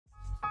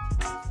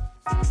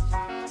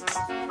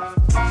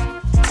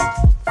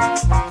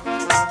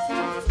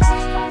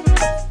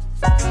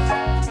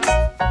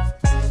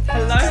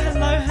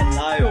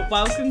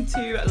Welcome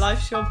to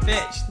Life's Your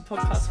Bitch, the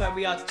podcast where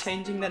we are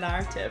changing the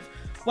narrative.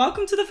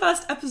 Welcome to the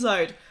first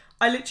episode.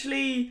 I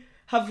literally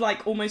have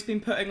almost been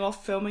putting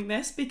off filming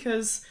this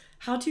because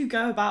how do you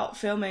go about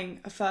filming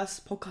a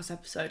first podcast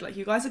episode?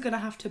 You guys are going to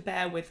have to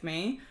bear with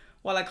me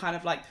while I kind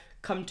of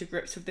come to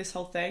grips with this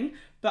whole thing.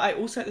 But I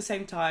also at the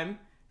same time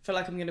feel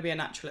like I'm going to be a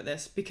natural at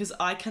this because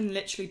I can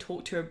literally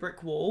talk to a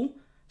brick wall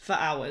for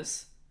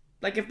hours.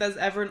 If there's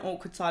ever an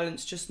awkward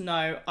silence, just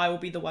know I will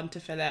be the one to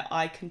fill it.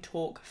 I can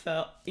talk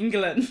for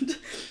England.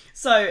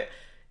 So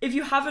if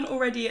you haven't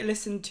already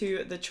listened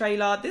to the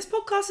trailer, this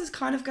podcast is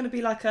kind of going to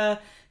be like a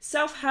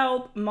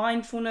self-help,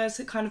 mindfulness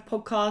kind of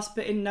podcast,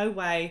 but in no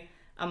way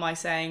am I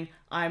saying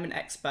I'm an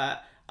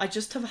expert. I've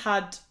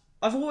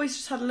always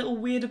just had a little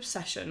weird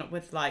obsession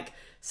with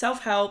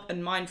self-help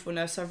and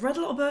mindfulness. So I've read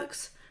a lot of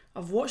books.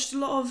 I've watched a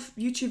lot of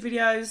YouTube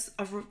videos.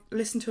 I've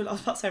listened to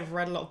I've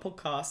read a lot of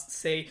podcasts.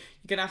 See,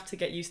 you're going to have to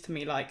get used to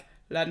me,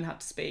 learning how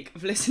to speak.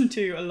 I've listened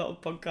to a lot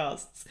of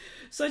podcasts.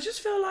 So I just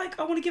feel like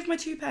I want to give my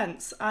 2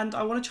 pence and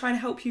I want to try and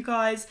help you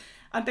guys.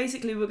 And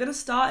basically, we're going to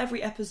start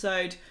every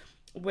episode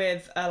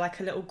with a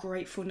little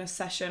gratefulness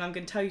session. I'm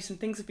going to tell you some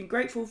things I've been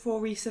grateful for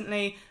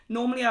recently.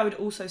 Normally, I would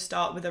also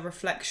start with a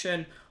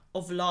reflection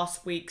of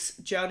last week's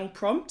journal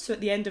prompt. So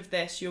at the end of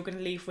this, you're going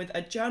to leave with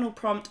a journal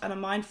prompt and a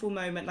mindful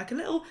moment, a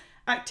little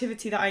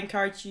activity that I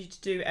encourage you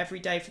to do every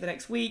day for the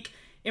next week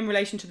in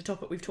relation to the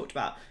topic we've talked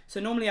about. So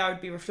normally I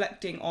would be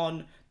reflecting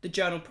on the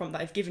journal prompt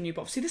that I've given you,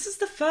 but obviously this is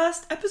the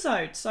first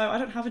episode, so I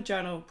don't have a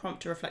journal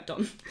prompt to reflect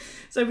on.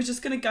 So we're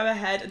just going to go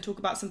ahead and talk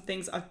about some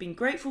things I've been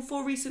grateful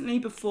for recently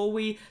before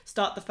we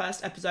start the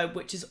first episode,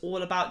 which is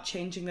all about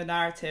changing the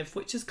narrative,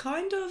 which is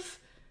kind of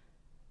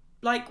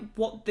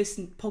what this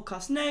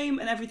podcast name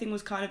and everything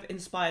was kind of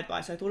inspired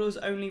by. So I thought it was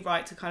only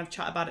right to kind of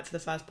chat about it for the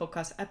first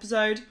podcast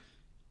episode.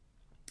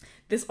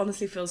 This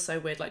honestly feels so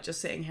weird,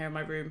 just sitting here in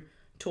my room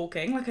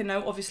talking. I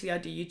know obviously I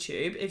do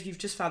YouTube. If you've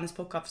just found this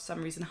podcast for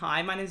some reason,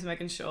 hi, my name is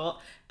Megan Short.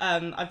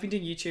 I've been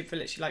doing YouTube for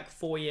literally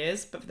 4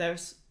 years, but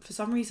for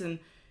some reason,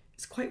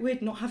 it's quite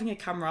weird not having a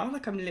camera.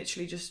 I'm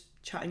literally just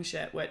chatting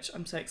shit, which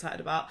I'm so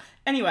excited about.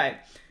 Anyway,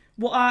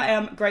 what I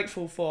am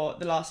grateful for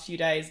the last few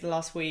days, the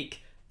last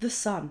week, the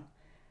sun.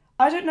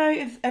 I don't know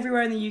if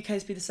everywhere in the UK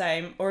has been the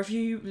same, or if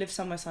you live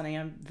somewhere sunny.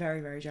 I'm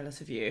very, very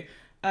jealous of you.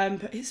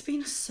 But it's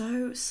been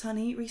so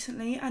sunny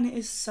recently and it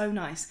is so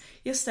nice.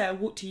 Yesterday I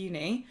walked to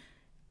uni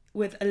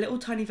with a little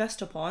tiny vest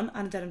top on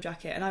and a denim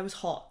jacket and I was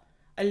hot.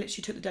 I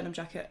literally took the denim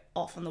jacket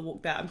off on the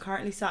walk there. I'm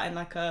currently sat in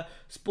a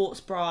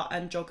sports bra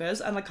and joggers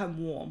and I'm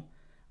warm.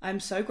 I'm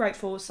so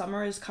grateful.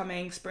 Summer is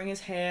coming, spring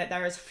is here,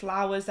 there is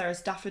flowers, there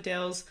is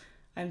daffodils.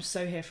 I'm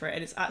so here for it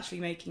and it's actually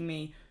making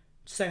me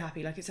so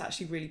happy. It's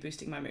actually really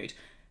boosting my mood.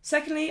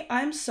 Secondly,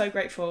 I'm so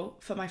grateful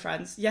for my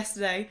friends.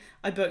 Yesterday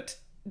I booked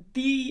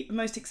the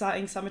most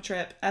exciting summer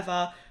trip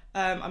ever.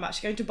 I'm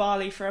actually going to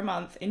Bali for a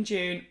month in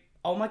June.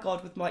 Oh my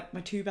god, with my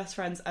 2 best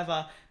friends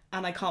ever,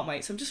 and I can't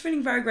wait. So I'm just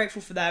feeling very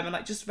grateful for them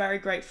and just very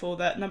grateful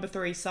that number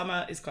 3,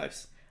 summer is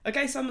close.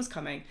 Okay, summer's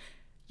coming.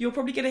 You're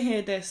probably going to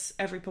hear this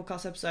every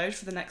podcast episode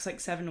for the next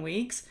 7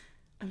 weeks.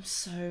 I'm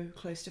so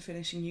close to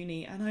finishing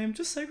uni and I am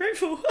just so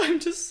grateful. I'm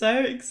just so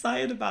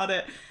excited about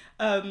it.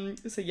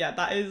 So yeah,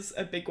 that is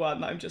a big one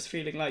that I'm just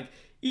feeling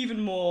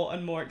even more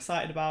and more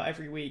excited about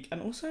every week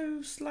and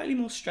also slightly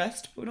more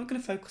stressed, but we're not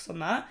going to focus on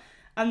that.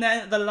 And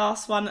then the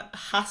last one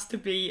has to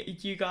be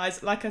you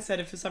guys. Like I said,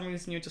 if for some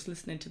reason you're just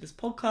listening to this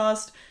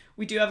podcast,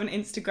 we do have an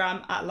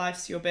Instagram at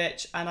Life's Your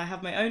Bitch and I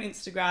have my own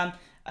Instagram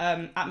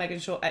at Megan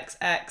Short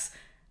XX.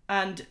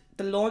 And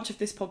the launch of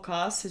this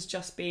podcast has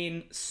just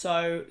been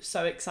so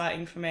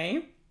exciting for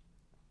me.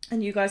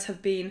 And you guys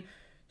have been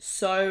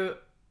so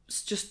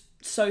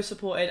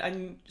supported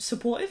and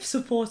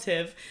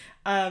supportive.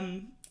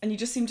 And you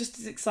just seem just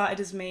as excited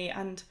as me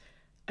and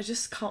I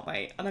just can't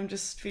wait. And I'm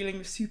just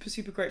feeling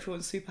super grateful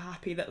and super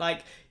happy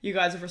that you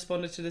guys have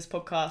responded to this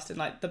podcast in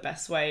the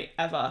best way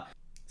ever.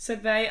 So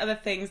they are the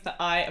things that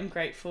I am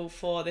grateful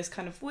for this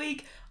kind of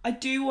week. I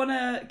do want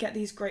to get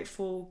these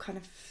grateful kind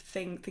of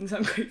things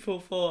I'm grateful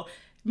for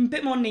a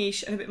bit more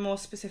niche and a bit more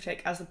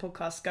specific as the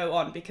podcasts go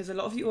on, because a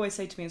lot of you always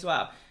say to me as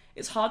well,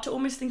 it's hard to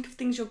almost think of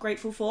things you're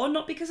grateful for,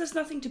 not because there's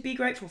nothing to be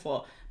grateful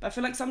for, but I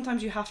feel like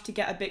sometimes you have to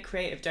get a bit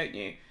creative, don't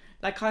you?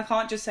 I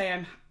can't just say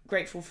I'm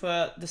grateful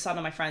for the sun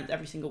and my friends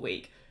every single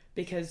week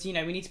because, we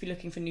need to be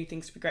looking for new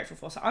things to be grateful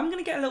for. So I'm going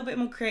to get a little bit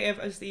more creative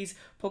as these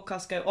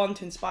podcasts go on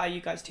to inspire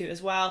you guys too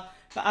as well.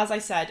 But as I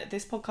said,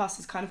 this podcast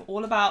is kind of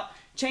all about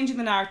changing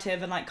the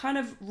narrative and kind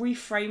of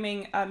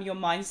reframing your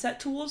mindset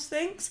towards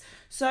things.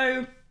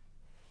 So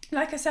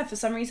like I said, for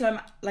some reason,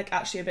 I'm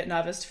actually a bit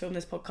nervous to film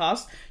this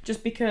podcast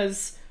just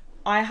because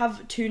I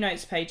have 2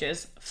 notes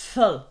pages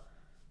full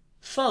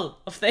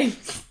of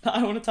things that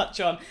I want to touch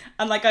on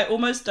and I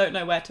almost don't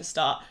know where to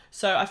start.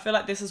 So I feel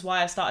like this is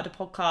why I started a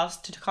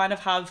podcast, to kind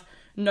of have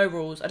no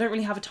rules. I don't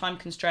really have a time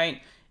constraint.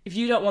 If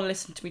you don't want to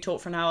listen to me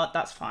talk for an hour,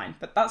 that's fine.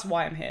 But that's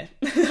why I'm here.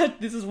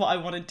 This is what I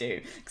want to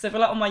do. Because I feel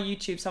like on my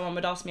YouTube, someone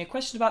would ask me a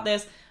question about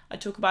this.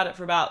 I'd talk about it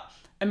for about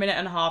a minute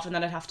and a half and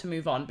then I'd have to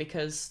move on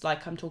because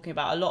like I'm talking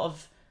about a lot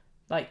of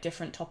like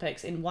different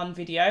topics in one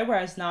video,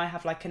 whereas now I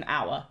have like an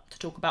hour to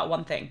talk about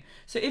one thing.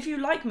 So if you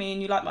like me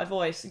and you like my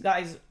voice,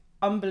 that is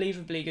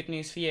unbelievably good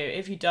news for you.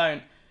 If you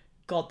don't,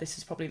 God, this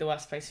is probably the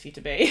worst place for you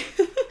to be.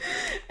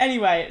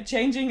 Anyway,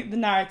 changing the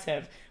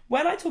narrative.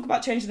 When I talk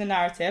about changing the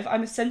narrative,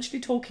 I'm essentially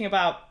talking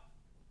about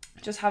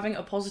just having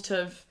a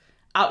positive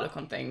outlook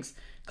on things,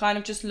 kind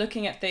of just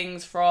looking at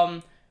things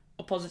from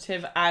a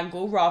positive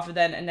angle rather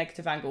than a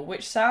negative angle,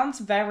 which sounds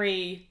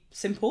very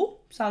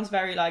simple, sounds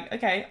very like,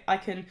 okay, I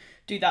can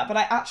do that. But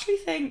I actually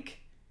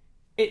think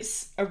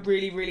it's a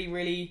really, really,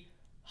 really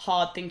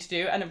hard thing to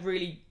do and a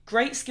really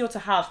great skill to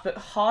have, but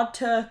hard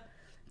to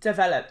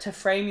develop, to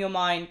frame your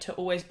mind, to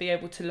always be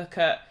able to look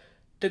at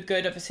the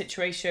good of a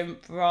situation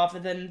rather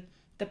than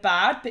the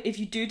bad. But if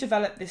you do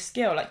develop this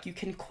skill, like you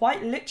can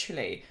quite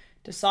literally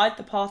decide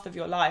the path of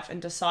your life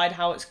and decide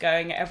how it's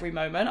going at every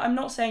moment. I'm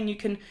not saying you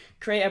can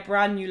create a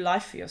brand new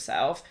life for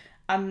yourself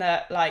and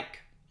that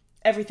like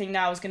everything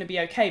now is going to be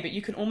okay, but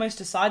you can almost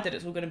decide that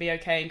it's all going to be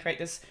okay and create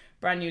this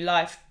brand new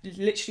life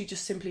literally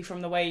just simply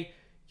from the way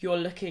you're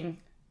looking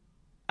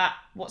at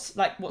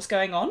what's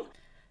going on.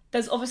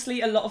 There's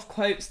obviously a lot of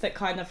quotes that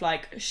kind of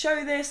like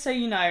show this. So,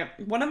 you know,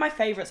 one of my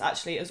favorites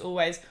actually is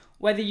always,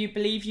 whether you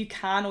believe you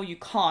can or you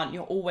can't,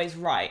 you're always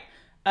right.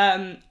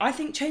 I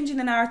think changing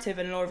the narrative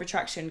and law of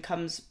attraction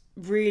comes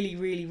really,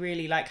 really,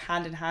 really like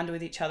hand in hand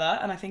with each other.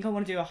 And I think I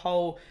want to do a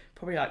whole,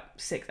 probably like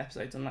 6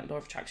 episodes on like law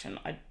of attraction.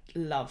 I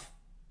love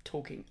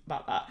talking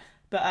about that.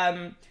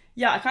 But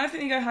yeah, I kind of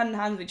think they go hand in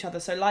hand with each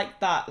other. So like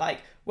that, like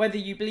whether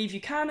you believe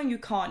you can or you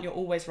can't, you're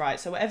always right.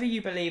 So whatever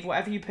you believe,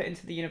 whatever you put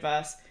into the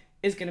universe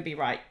is going to be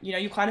right. You know,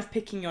 you're kind of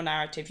picking your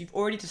narrative. You've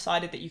already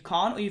decided that you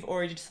can't or you've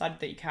already decided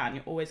that you can.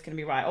 You're always going to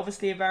be right.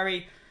 Obviously a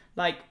very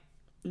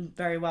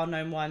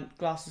well-known one,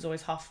 glass is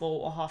always half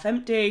full or half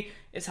empty.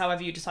 It's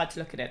however you decide to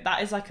look at it.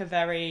 That is like a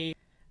very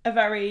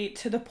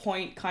to the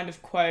point kind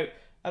of quote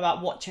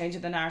about what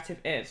changing the narrative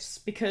is,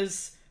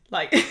 because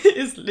like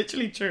it's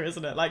literally true,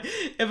 isn't it? Like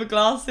if a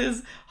glass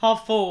is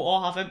half full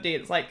or half empty,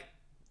 it's like,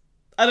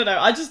 I don't know,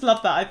 I just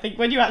love that. I think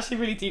when you actually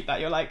really deep that,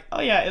 you're like,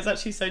 oh yeah, it's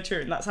actually so true.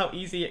 And that's how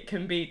easy it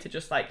can be to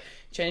just like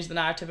change the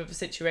narrative of a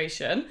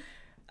situation.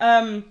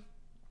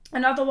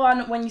 Another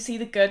one, when you see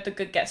the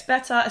good gets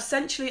better.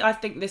 Essentially, I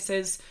think this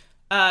is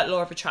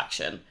law of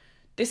attraction.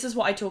 This is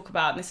what I talk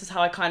about, and this is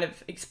how I kind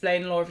of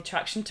explain law of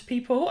attraction to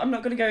people. I'm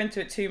not going to go into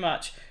it too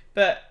much,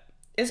 but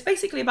it's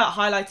basically about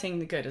highlighting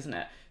the good, isn't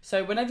it?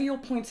 So whenever you're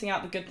pointing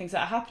out the good things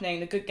that are happening,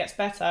 the good gets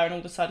better, and all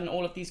of a sudden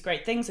all of these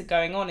great things are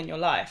going on in your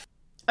life.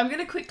 I'm going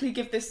to quickly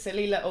give this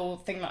silly little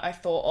thing that I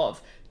thought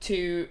of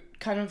to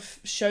kind of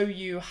show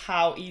you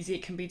how easy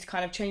it can be to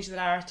kind of change the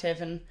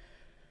narrative, and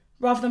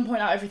rather than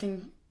point out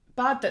everything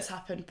bad that's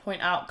happened,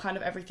 point out kind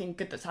of everything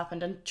good that's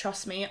happened. And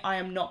trust me, I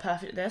am not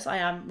perfect at this. I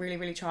am really,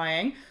 really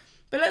trying.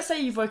 But let's say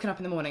you've woken up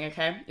in the morning,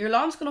 okay? Your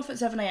alarm's gone off at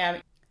 7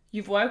 a.m.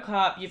 You've woke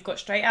up, you've got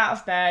straight out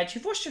of bed,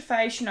 you've washed your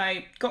face, you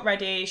know, got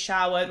ready,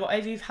 showered,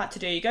 whatever you've had to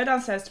do. You go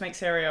downstairs to make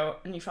cereal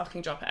and you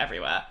fucking drop it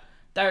everywhere.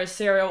 There is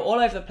cereal all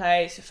over the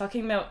place, your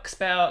fucking milk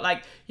spill,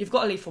 like you've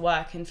got to leave for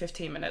work in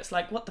 15 minutes.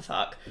 Like, what the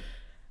fuck?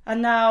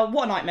 And now,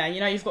 what a nightmare, you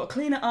know, you've got to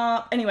clean it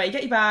up. Anyway, you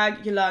get your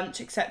bag, your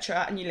lunch,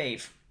 etc. and you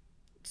leave.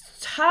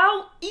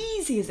 How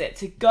easy is it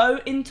to go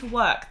into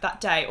work that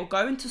day or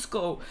go into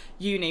school,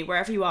 uni,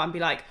 wherever you are, and be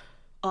like,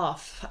 oh,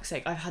 for fuck's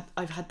sake,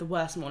 I've had the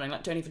worst morning,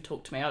 like don't even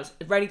talk to me. I was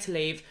ready to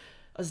leave.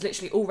 I was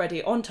literally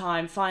already on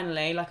time,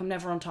 finally, like I'm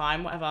never on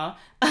time, whatever.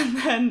 And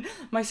then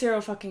my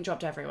cereal fucking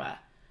dropped everywhere.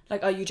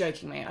 Like, are you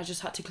joking me? I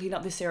just had to clean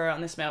up this cereal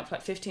and this milk for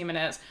like 15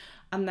 minutes.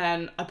 And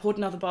then I poured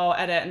another bowl,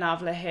 edit, and now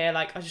I've here.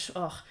 Like,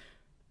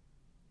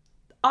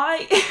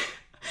 I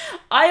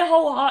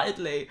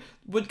wholeheartedly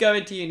would go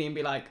into uni and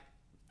be like,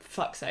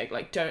 fuck's sake,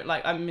 like don't,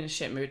 like I'm in a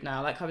shit mood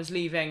now. Like I was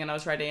leaving and I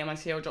was ready and my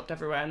cereal dropped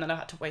everywhere and then I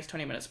had to waste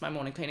 20 minutes of my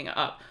morning cleaning it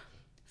up.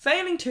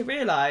 Failing to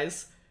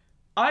realise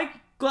I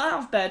got out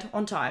of bed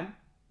on time.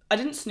 I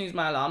didn't snooze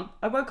my alarm.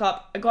 I woke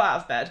up, I got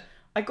out of bed,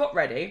 I got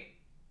ready.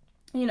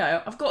 You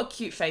know, I've got a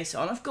cute face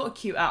on, I've got a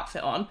cute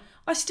outfit on.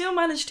 I still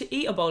managed to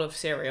eat a bowl of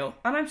cereal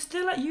and I'm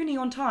still at uni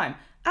on time.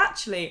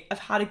 Actually, I've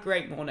had a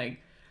great morning.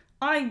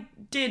 I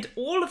did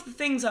all of the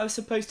things I was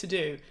supposed to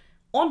do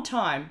on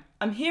time.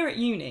 I'm here at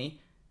uni.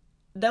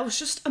 There was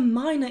just a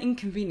minor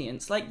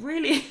inconvenience. Like,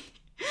 really,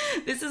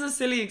 this is a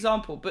silly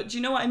example, but do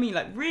you know what I mean?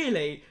 Like,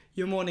 really,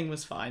 your morning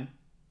was fine.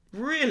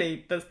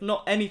 Really, there's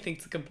not anything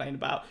to complain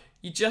about.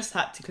 You just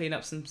had to clean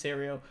up some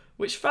cereal,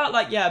 which felt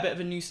like, yeah, a bit of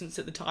a nuisance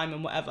at the time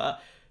and whatever.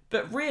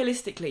 But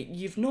realistically,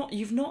 you've not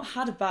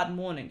had a bad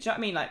morning. Do you know what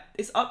I mean? Like,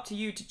 it's up to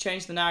you to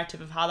change the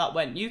narrative of how that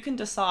went. You can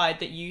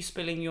decide that you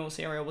spilling your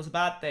cereal was a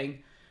bad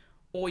thing,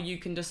 or you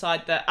can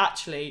decide that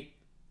actually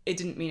it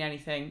didn't mean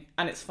anything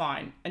and it's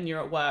fine and you're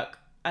at work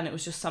and it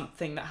was just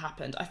something that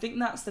happened. I think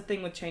that's the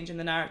thing with changing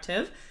the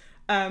narrative.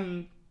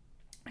 Kind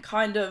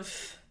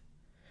of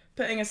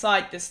putting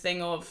aside this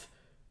thing of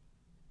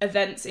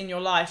events in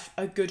your life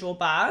are good or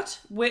bad,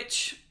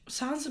 which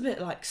sounds a bit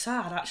like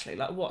sad actually.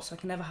 Like what? So I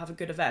can never have a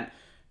good event?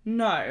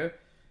 No,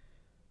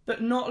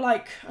 but not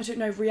like, I don't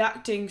know,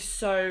 reacting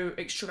so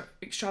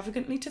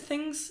extravagantly to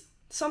things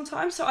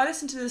sometimes. So I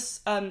listened to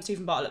this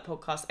Stephen Bartlett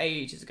podcast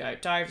ages ago,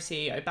 Diary of a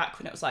CEO, back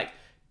when it was like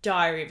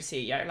Diary of a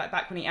CEO, like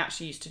back when he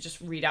actually used to just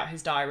read out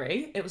his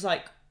diary. It was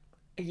like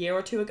a year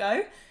or two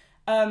ago.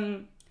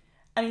 And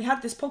he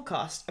had this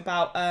podcast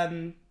about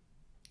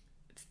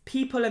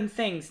people and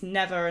things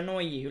never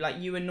annoy you, like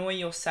you annoy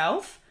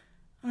yourself.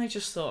 And I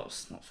just thought,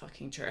 it's not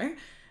fucking true.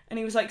 And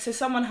he was like, so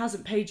someone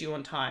hasn't paid you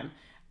on time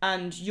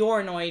and you're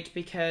annoyed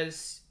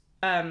because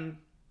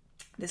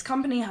this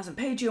company hasn't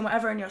paid you and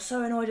whatever, and you're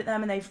so annoyed at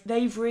them, and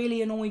they've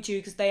really annoyed you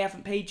because they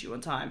haven't paid you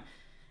on time.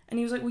 And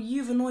he was like, well,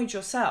 you've annoyed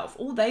yourself.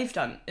 All they've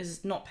done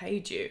is not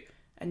paid you,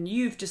 and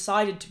you've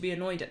decided to be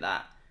annoyed at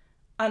that.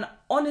 And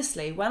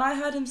honestly, when I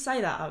heard him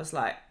say that, I was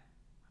like,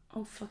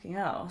 oh, fucking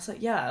hell. I was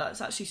like, yeah,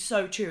 that's actually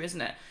so true,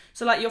 isn't it?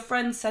 So, like, your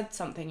friend said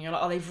something, and you're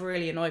like, oh, they've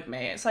really annoyed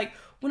me. It's like,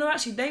 well, no,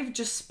 actually, they've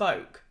just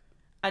spoke,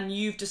 and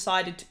you've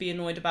decided to be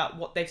annoyed about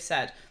what they've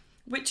said,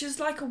 which is,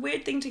 like, a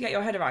weird thing to get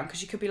your head around,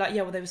 because you could be like,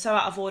 yeah, well, they were so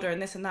out of order,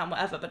 and this and that and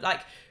whatever, but, like,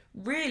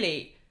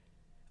 really,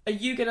 are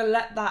you going to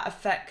let that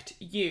affect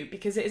you?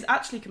 Because it is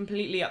actually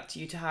completely up to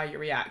you to how you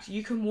react.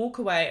 You can walk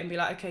away and be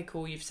like, okay,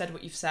 cool, you've said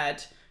what you've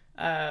said,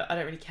 I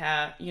don't really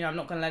care, you know, I'm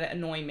not going to let it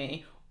annoy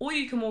me. Or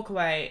you can walk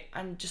away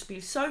and just be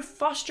so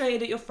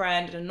frustrated at your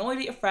friend and annoyed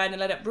at your friend and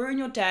let it ruin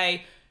your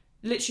day,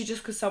 literally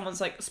just because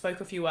someone's like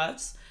spoke a few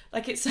words.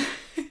 Like it's,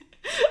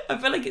 I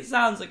feel like it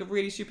sounds like a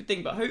really stupid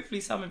thing, but hopefully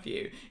some of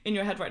you in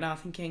your head right now are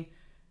thinking,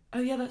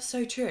 oh yeah, that's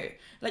so true.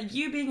 Like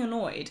you being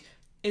annoyed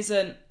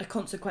isn't a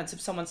consequence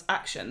of someone's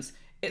actions.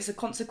 It's a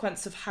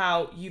consequence of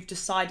how you've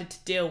decided to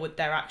deal with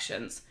their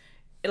actions.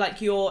 Like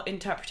your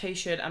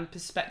interpretation and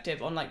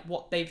perspective on like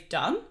what they've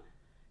done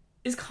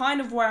is kind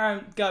of where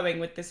I'm going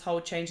with this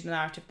whole change in the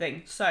narrative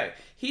thing. So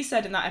he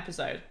said in that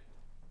episode,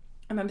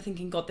 I remember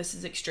thinking, God, this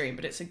is extreme,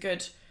 but it's a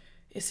good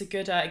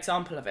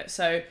example of it.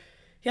 So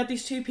he had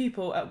these two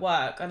people at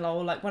work, and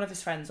like one of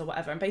his friends or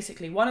whatever, and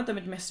basically one of them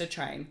had missed a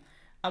train,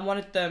 and one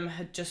of them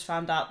had just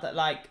found out that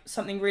like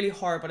something really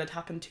horrible had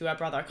happened to her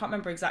brother. I can't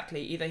remember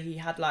exactly. Either he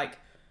had like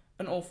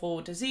an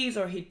awful disease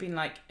or he'd been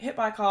like hit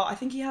by a car. I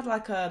think he had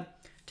like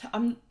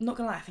I'm not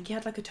gonna lie, I think he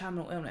had like a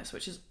terminal illness,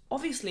 which is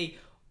obviously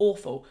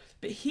awful.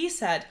 But he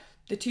said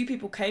the two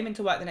people came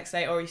into work the next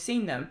day, or he's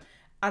seen them,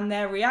 and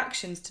their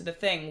reactions to the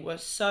thing were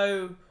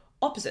so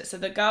opposite. So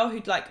the girl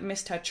who'd like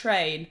missed her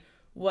train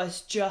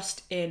was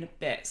just in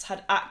bits,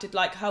 had acted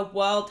like her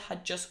world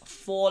had just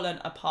fallen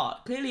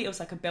apart. Clearly it was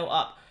like a built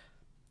up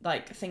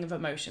like thing of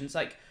emotions.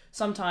 Like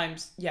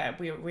sometimes, yeah,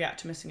 we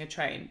react to missing a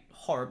train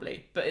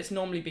horribly, but it's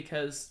normally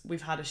because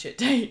we've had a shit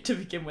day to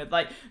begin with.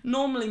 Like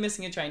normally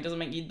missing a train doesn't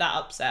make you that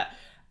upset.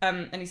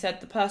 And he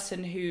said the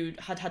person who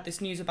had this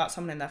news about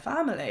someone in their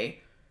family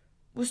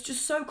was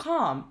just so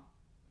calm.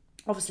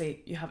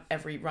 Obviously, you have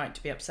every right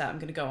to be upset. I'm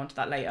going to go on to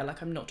that later.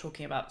 Like, I'm not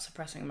talking about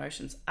suppressing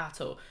emotions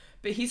at all.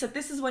 But he said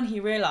this is when he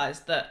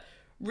realised that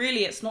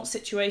really it's not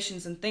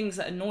situations and things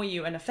that annoy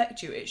you and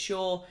affect you. It's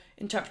your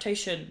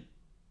interpretation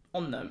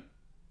on them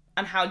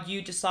and how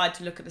you decide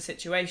to look at the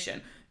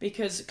situation.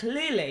 Because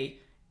clearly,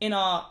 in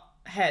our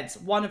heads,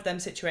 one of them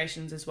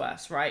situations is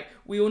worse, right?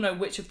 We all know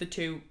which of the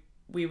two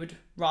we would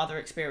rather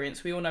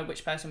experience. We all know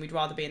which person we'd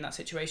rather be in that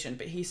situation.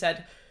 But he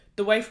said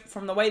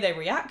from the way they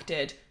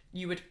reacted,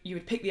 you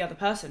would pick the other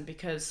person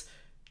because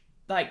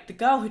like the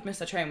girl who'd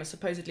missed her train was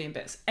supposedly in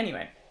bits.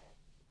 Anyway,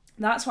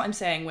 that's what I'm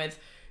saying with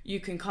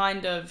you can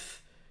kind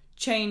of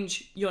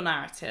change your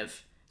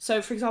narrative.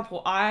 So for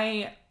example,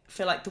 I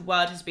feel like the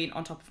word has been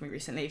on top of me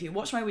recently. If you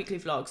watch my weekly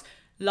vlogs,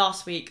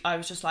 last week I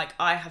was just like,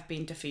 I have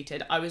been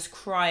defeated. I was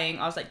crying.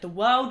 I was like, the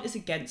world is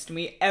against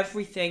me.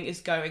 Everything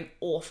is going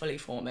awfully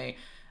for me.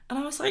 And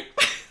I was like,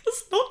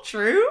 that's not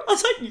true. I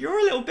was like, you're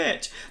a little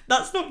bitch.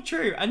 That's not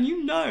true. And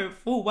you know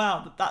full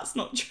well that that's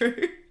not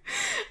true.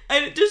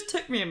 And it just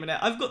took me a minute.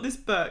 I've got this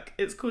book.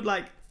 It's called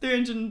like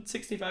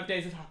 365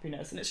 Days of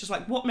Happiness. And it's just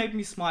like, what made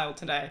me smile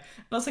today?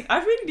 And I was like, I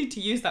really need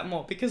to use that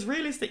more because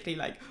realistically,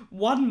 like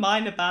one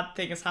minor bad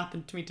thing has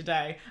happened to me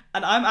today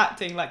and I'm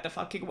acting like the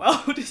fucking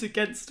world is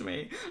against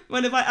me.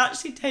 When if I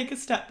actually take a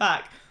step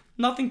back,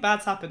 nothing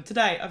bad's happened.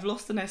 Today, I've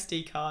lost an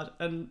SD card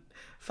and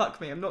fuck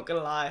me, I'm not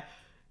gonna lie.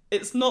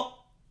 It's not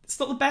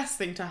the best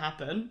thing to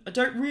happen. I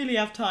don't really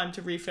have time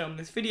to refilm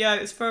this video.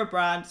 It's for a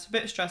brand. It's a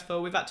bit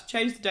stressful. We've had to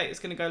change the date it's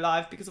going to go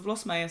live because I've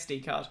lost my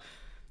SD card.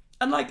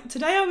 And like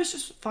today I was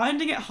just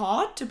finding it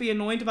hard to be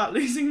annoyed about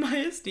losing my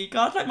SD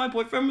card. Like my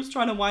boyfriend was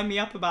trying to wind me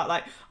up about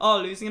like, oh,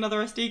 losing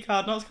another SD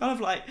card. And I was kind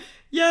of like,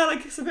 yeah,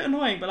 like it's a bit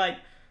annoying, but like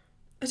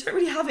I don't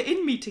really have it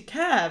in me to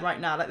care right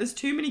now. Like there's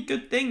too many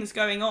good things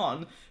going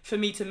on for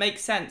me to make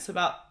sense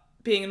about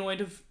being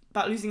annoyed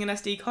about losing an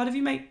SD card, if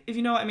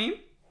you know what I mean.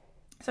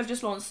 So I've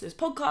just launched this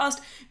podcast.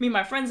 Me and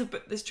my friends have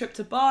booked this trip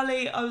to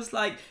Bali. I was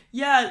like,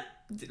 yeah,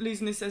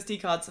 losing this SD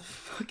card's a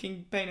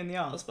fucking pain in the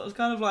ass. But I was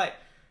kind of like,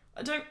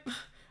 I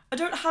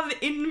don't have it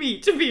in me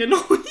to be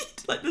annoyed.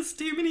 Like there's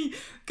too many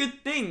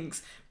good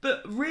things.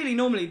 But really,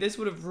 normally, this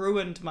would have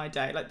ruined my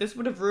day. Like, this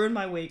would have ruined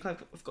my week. Like,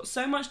 I've got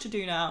so much to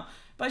do now.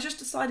 But I just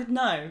decided,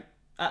 no,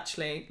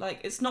 actually. Like,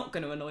 it's not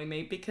going to annoy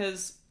me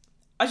because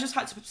I just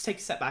had to take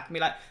a step back and be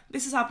like,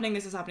 this is happening,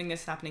 this is happening,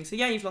 this is happening. So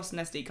yeah, you've lost an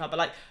SD card, but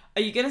like,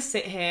 are you going to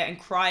sit here and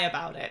cry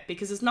about it?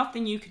 Because there's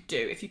nothing you could do.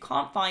 If you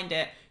can't find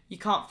it, you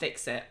can't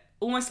fix it.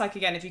 Almost like,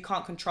 again, if you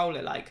can't control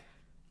it, like,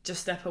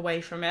 just step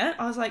away from it.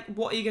 I was like,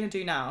 what are you going to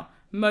do now?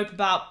 Mope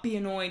about, be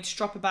annoyed,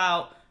 strop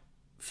about,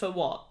 for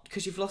what?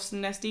 Because you've lost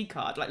an SD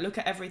card. Like, look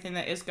at everything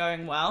that is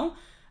going well.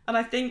 And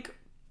I think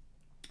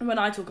when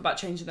I talk about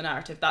changing the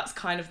narrative, that's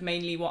kind of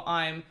mainly what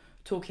I'm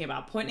talking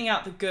about, pointing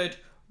out the good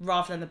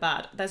rather than the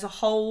bad. There's a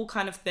whole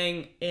kind of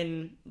thing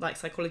in like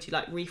psychology,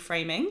 like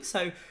reframing.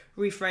 So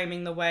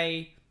reframing the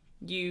way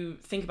you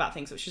think about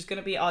things, which is going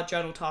to be our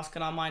journal task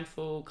and our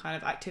mindful kind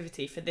of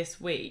activity for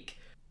this week.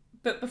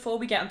 But before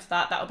we get onto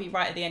that, that'll be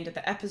right at the end of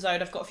the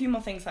episode. I've got a few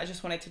more things that I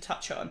just wanted to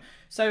touch on.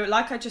 So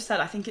like I just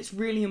said, I think it's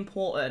really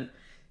important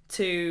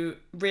to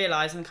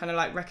realise and kind of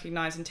like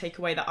recognise and take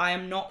away that I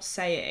am not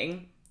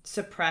saying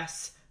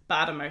suppress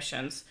bad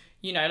emotions.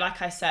 You know,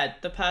 like I said,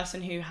 the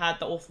person who had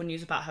the awful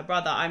news about her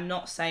brother, I'm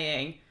not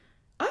saying,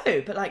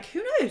 oh, but like,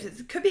 who knows?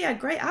 It could be a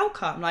great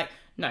outcome. Like,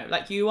 no,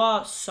 like you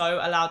are so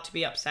allowed to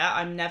be upset.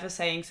 I'm never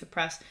saying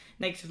suppress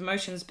negative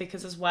emotions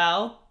because as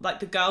well,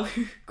 like the girl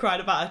who cried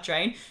about her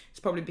train,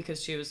 it's probably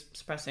because she was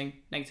suppressing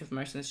negative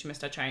emotions. She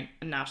missed her train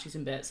and now she's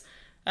in bits.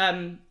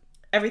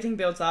 Everything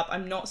builds up.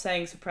 I'm not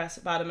saying suppress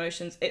bad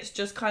emotions. It's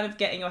just kind of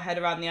getting your head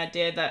around the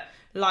idea that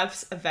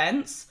life's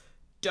events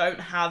don't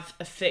have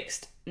a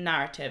fixed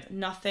narrative.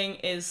 Nothing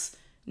is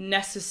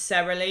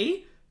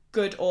necessarily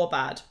good or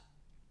bad,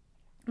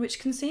 which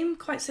can seem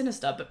quite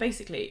sinister, but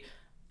basically,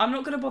 I'm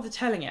not going to bother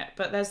telling it,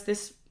 but there's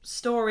this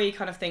story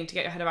kind of thing to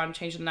get your head around and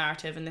change the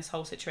narrative in this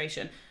whole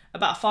situation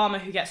about a farmer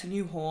who gets a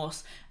new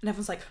horse and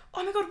everyone's like,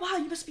 oh my God, wow,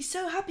 you must be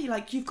so happy.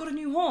 Like, you've got a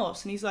new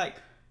horse. And he's like,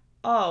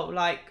 oh,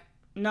 like,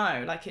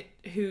 no, like,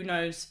 who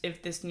knows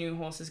if this new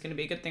horse is going to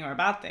be a good thing or a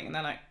bad thing? And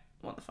they're like,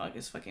 what the fuck,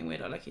 is fucking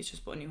weirdo. Like, he's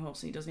just bought a new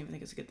horse and he doesn't even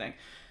think it's a good thing.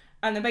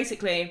 And then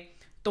basically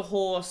the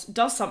horse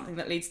does something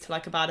that leads to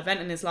like a bad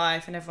event in his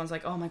life and everyone's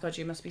like, oh my God,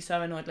 you must be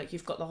so annoyed. Like,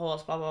 you've got the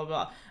horse, blah, blah,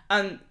 blah.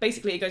 And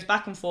basically it goes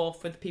back and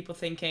forth with people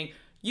thinking,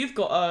 you've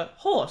got a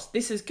horse.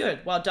 This is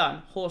good. Well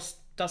done. Horse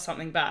does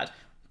something bad.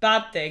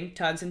 Bad thing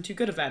turns into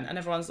good event. And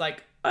everyone's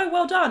like, oh,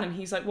 well done. And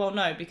he's like, well,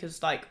 no,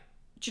 because like,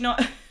 do you know,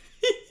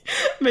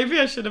 maybe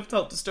I should have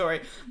told the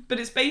story, but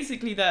it's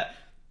basically that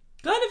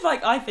kind of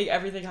like, I think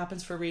everything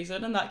happens for a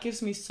reason. And that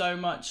gives me so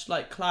much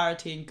like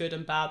clarity in good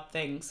and bad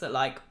things that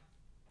like,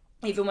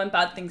 even when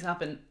bad things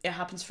happen, it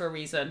happens for a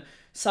reason.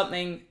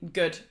 Something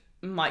good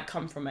might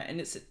come from it. And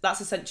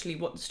that's essentially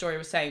what the story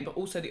was saying, but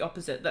also the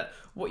opposite, that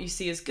what you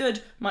see as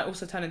good might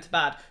also turn into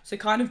bad. So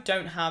kind of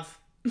don't have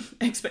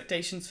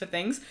expectations for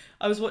things.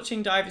 I was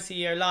watching Diary of a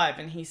CEO Live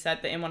and he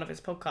said that in one of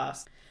his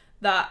podcasts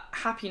that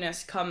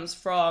happiness comes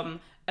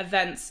from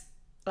events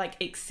like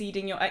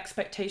exceeding your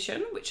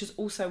expectation, which is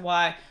also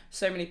why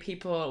so many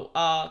people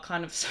are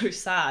kind of so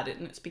sad.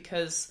 And it's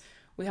because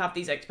we have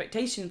these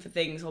expectations for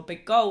things or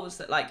big goals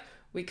that like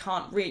we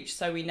can't reach,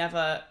 so we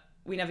never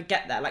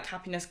get there. Like,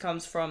 happiness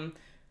comes from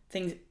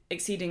things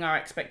exceeding our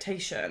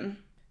expectation,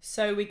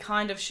 so we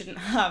kind of shouldn't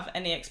have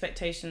any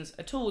expectations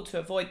at all to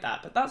avoid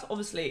that. But that's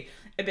obviously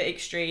a bit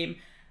extreme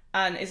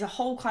and is a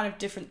whole kind of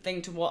different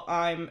thing to what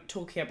I'm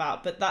talking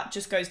about. But that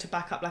just goes to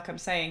back up, like I'm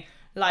saying,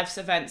 life's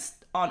events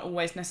aren't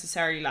always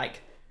necessarily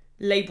like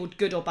labeled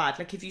good or bad.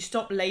 Like, if you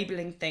stop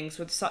labeling things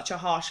with such a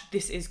harsh,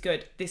 this is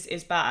good, this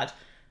is bad,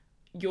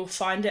 you'll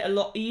find it a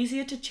lot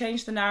easier to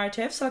change the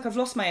narrative. So like, I've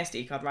lost my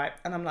SD card, right?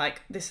 And I'm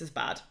like, this is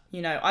bad.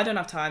 You know, I don't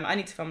have time. I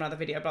need to film another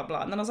video, blah,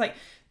 blah. And then I was like,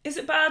 is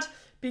it bad?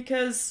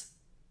 Because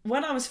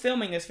when I was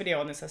filming this video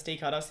on this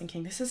SD card, I was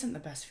thinking, this isn't the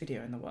best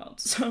video in the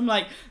world. So I'm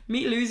like,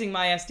 me losing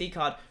my SD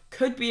card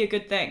could be a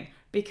good thing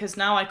because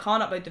now I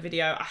can't upload the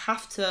video. I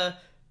have to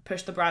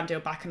push the brand deal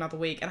back another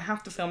week and I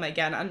have to film it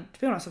again. And to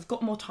be honest, I've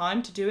got more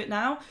time to do it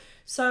now.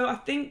 So I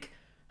think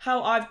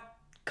how I've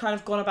kind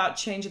of gone about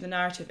changing the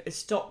narrative is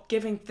stop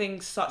giving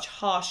things such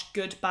harsh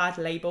good bad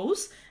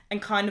labels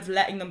and kind of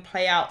letting them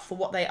play out for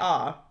what they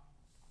are.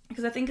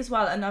 Because I think as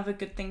well, another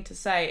good thing to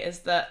say is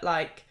that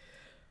like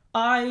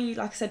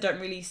I said, don't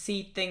really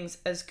see things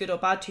as good or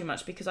bad too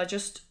much because I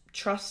just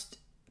trust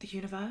the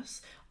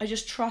universe. I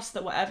just trust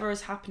that whatever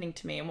is happening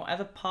to me and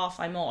whatever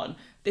path I'm on,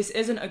 this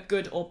isn't a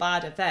good or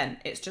bad event.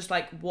 It's just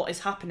like what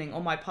is happening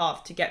on my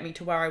path to get me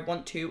to where I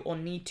want to or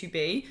need to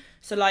be.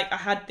 So like I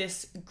had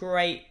this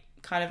great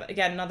kind of,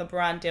 again, another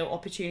brand deal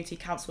opportunity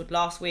cancelled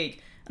last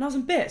week and I was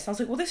in bits. I was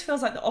like, well, this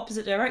feels like the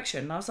opposite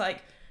direction. And I was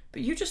like,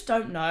 but you just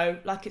don't know.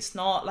 Like, it's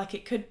not, like,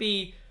 it could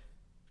be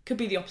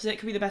the opposite. It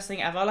could be the best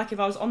thing ever. Like,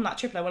 if I was on that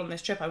trip and I went on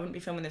this trip, I wouldn't be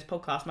filming this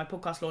podcast. My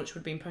podcast launch would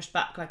have been pushed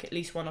back like at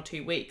least 1 or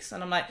 2 weeks.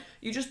 And I'm like,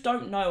 you just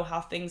don't know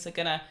how things are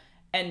gonna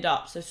end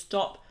up. So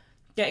stop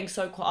getting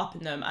so caught up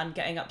in them and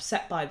getting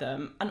upset by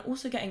them and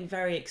also getting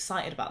very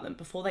excited about them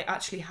before they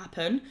actually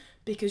happen,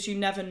 because you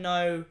never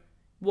know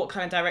what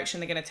kind of direction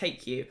they're going to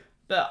take you.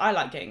 But I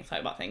like getting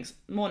excited about things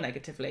more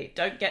negatively.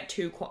 Don't get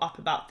too caught up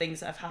about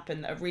things that have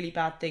happened that are really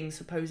bad things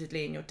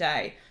supposedly in your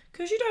day,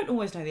 because you don't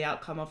always know the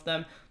outcome of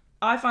them.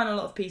 I find a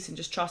lot of peace in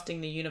just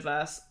trusting the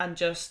universe, and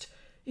just,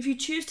 if you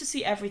choose to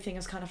see everything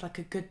as kind of like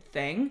a good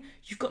thing,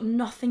 you've got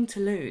nothing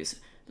to lose.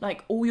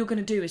 Like, all you're going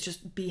to do is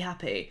just be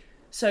happy.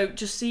 So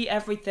just see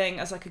everything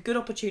as like a good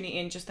opportunity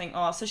and just think,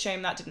 oh, it's a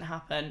shame that didn't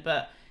happen,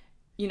 but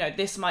you know,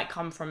 this might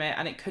come from it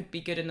and it could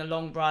be good in the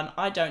long run.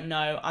 I don't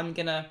know. I'm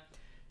going to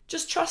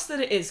just trust that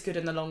it is good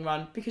in the long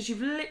run, because you've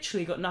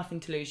literally got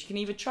nothing to lose. You can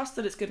either trust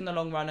that it's good in the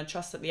long run and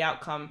trust that the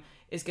outcome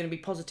is going to be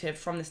positive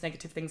from this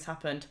negative thing's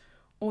happened,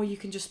 or you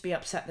can just be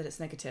upset that it's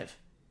negative.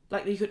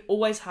 Like, you could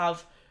always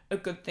have a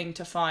good thing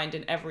to find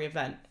in every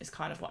event, is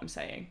kind of what I'm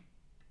saying.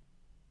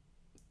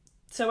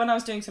 So when I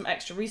was doing some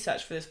extra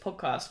research for this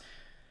podcast,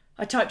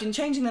 I typed in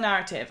changing the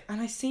narrative,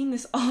 and I seen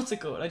this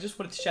article, and I just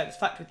wanted to share this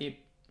fact with you.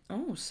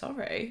 Oh,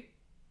 sorry.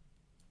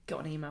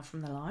 Got an email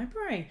from the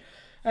library.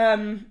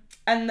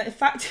 And the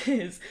fact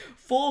is,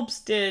 Forbes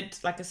did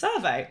like a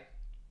survey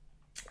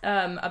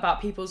about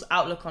people's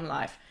outlook on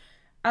life.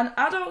 And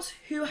adults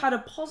who had a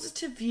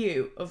positive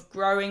view of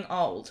growing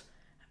old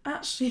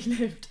actually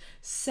lived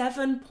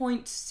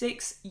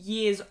 7.6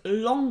 years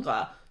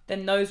longer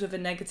than those with a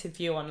negative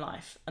view on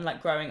life and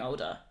like growing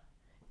older.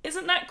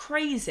 Isn't that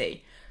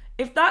crazy?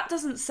 If that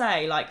doesn't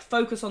say like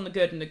focus on the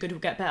good and the good will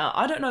get better,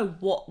 I don't know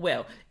what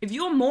will. If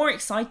you're more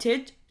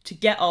excited to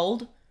get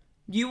old,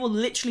 you will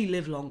literally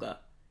live longer.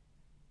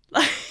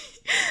 Like,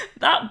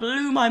 that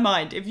blew my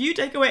mind. If you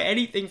take away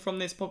anything from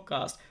this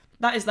podcast,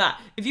 that is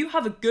that. If you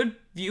have a good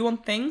view on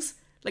things,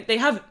 like, they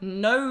have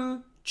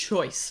no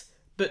choice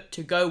but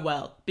to go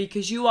well,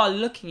 because you are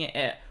looking at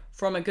it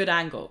from a good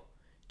angle.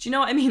 Do you know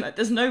what I mean? Like,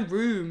 there's no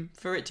room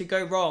for it to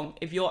go wrong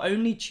if you're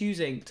only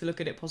choosing to look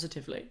at it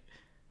positively.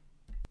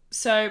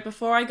 So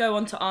before I go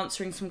on to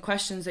answering some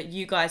questions that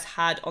you guys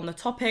had on the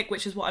topic,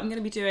 which is what I'm going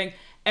to be doing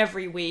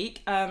every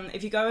week,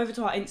 if you go over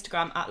to our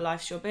Instagram at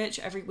Life's Your Bitch,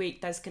 every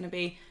week there's going to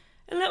be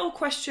a little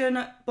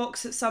question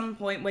box at some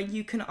point where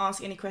you can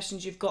ask any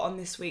questions you've got on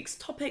this week's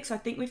topics. I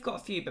think we've got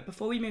a few, but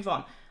before we move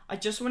on, I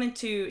just wanted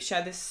to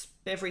share this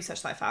bit of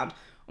research that I found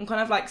on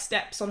kind of like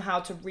steps on how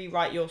to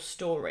rewrite your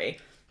story.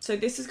 So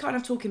this is kind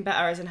of talking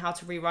better as in how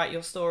to rewrite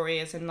your story,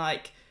 as in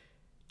like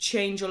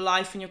change your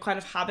life and your kind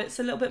of habits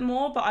a little bit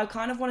more, but I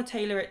kind of want to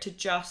tailor it to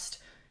just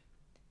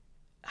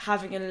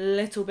having a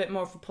little bit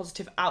more of a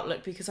positive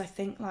outlook, because I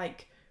think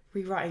like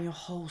rewriting your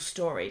whole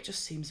story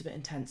just seems a bit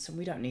intense, and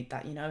we don't need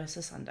that, you know, it's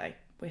a Sunday.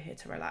 We're here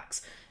to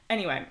relax.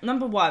 Anyway,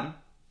 number 1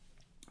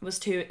 was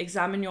to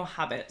examine your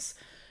habits.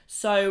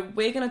 So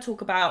we're going to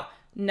talk about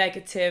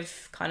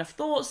negative kind of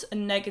thoughts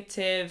and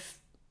negative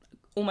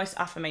almost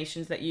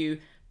affirmations that you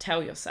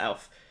tell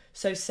yourself.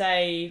 So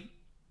say,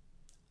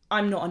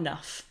 I'm not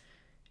enough.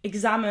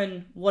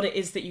 Examine what it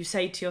is that you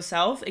say to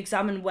yourself.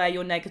 Examine where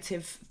your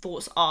negative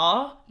thoughts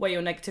are, where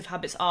your negative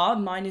habits are.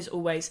 Mine is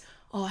always,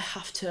 oh, I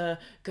have to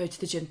go to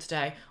the gym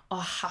today. Oh,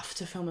 I have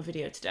to film a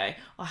video today.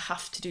 Oh, I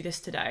have to do this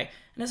today.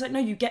 And it's like, no,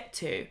 you get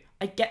to.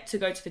 I get to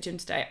go to the gym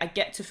today. I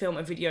get to film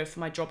a video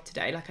for my job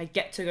today. Like, I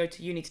get to go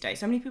to uni today.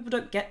 So many people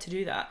don't get to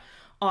do that.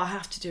 Oh, I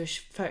have to do a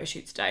photo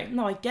shoot today.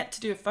 No, I get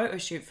to do a photo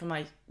shoot for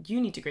my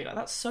uni degree. Like,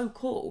 that's so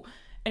cool.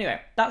 Anyway,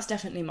 that's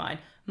definitely mine.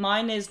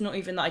 Mine is not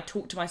even that I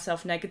talk to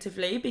myself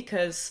negatively,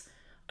 because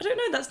I don't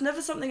know, that's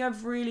never something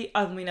I've really,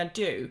 I mean, I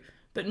do,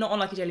 but not on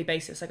like a daily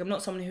basis. Like, I'm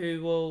not someone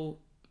who will,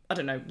 I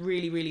don't know,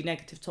 really, really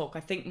negative talk. I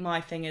think my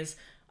thing is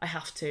I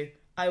have to.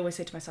 I always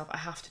say to myself, I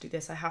have to do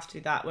this, I have to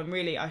do that, when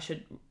really I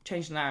should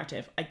change the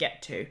narrative. I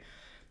get to.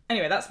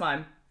 Anyway, that's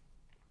mine.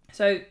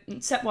 So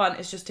step 1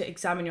 is just to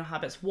examine your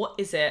habits. What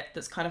is it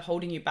that's kind of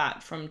holding you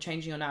back from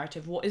changing your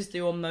narrative? What is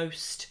your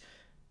most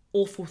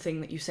awful thing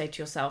that you say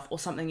to yourself, or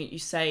something that you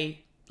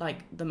say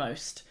like the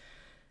most?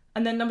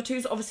 And then number 2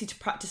 is obviously to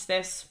practice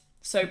this.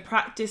 So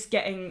practice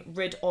getting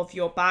rid of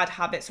your bad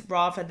habits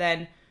rather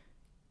than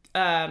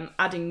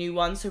adding new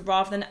ones. So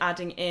rather than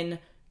adding in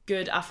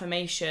good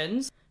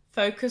affirmations,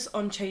 focus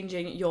on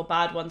changing your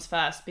bad ones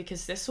first,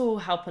 because this will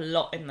help a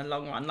lot in the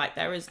long run. Like,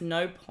 there is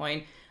no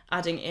point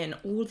adding in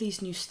all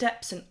these new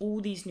steps and all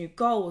these new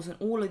goals and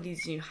all of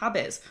these new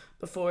habits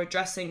before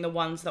addressing the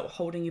ones that were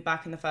holding you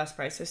back in the first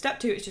place. So step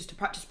 2 is just to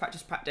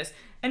practice.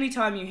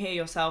 Anytime you hear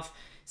yourself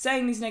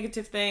saying these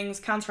negative things,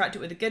 counteract it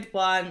with a good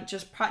one.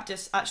 Just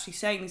practice actually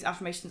saying these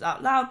affirmations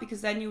out loud, because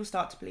then you will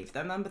start to believe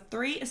them. Number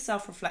 3 is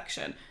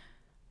self-reflection.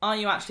 Are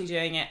you actually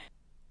doing it?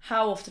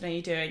 How often are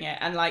you doing it?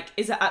 And like,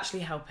 is it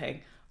actually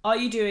helping? Are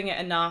you doing it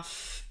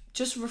enough?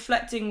 Just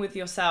reflecting with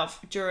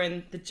yourself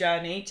during the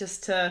journey,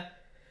 just to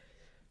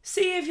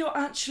see if you're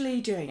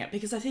actually doing it,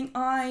 because I think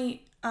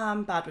I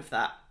am bad with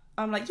that.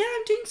 I'm like, yeah,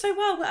 I'm doing so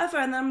well, whatever,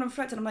 and then I'm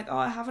reflecting, I'm like, oh,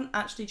 I haven't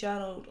actually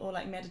journaled or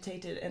like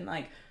meditated in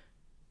like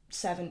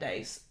 7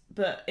 days,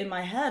 but in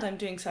my head I'm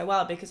doing so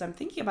well because I'm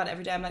thinking about it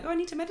every day. I'm like, oh, I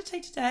need to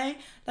meditate today,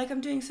 like I'm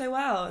doing so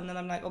well, and then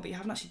I'm like, oh, but you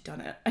haven't actually done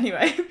it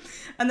anyway.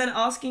 And then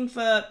asking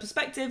for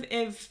perspective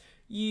if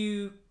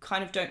you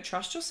kind of don't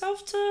trust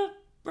yourself to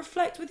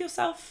reflect with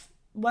yourself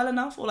well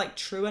enough or like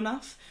true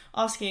enough.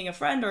 Asking a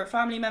friend or a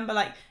family member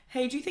like,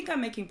 hey, do you think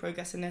I'm making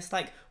progress in this?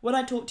 Like, when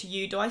I talk to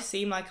you, do I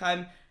seem like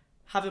I'm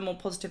having a more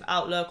positive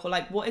outlook, or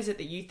like what is it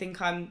that you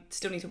think I'm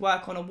still need to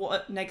work on, or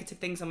what negative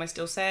things am I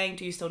still saying?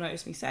 Do you still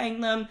notice me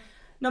saying them?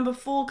 Number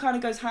 4 kind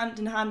of goes hand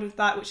in hand with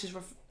that, which is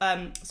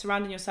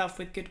surrounding yourself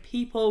with good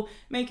people,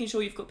 making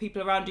sure you've got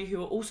people around you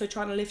who are also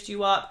trying to lift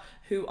you up,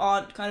 who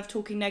aren't kind of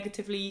talking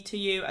negatively to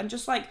you, and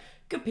just like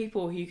good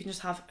people who you can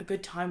just have a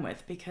good time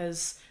with,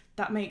 because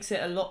that makes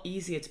it a lot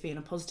easier to be in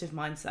a positive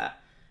mindset.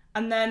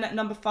 And then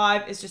number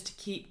 5 is just to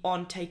keep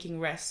on taking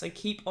risks. So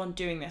keep on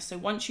doing this. So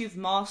once you've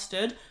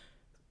mastered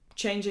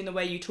changing the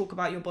way you talk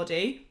about your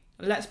body,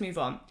 let's move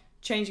on.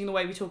 Changing the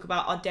way we talk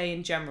about our day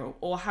in general,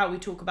 or how we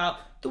talk about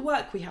the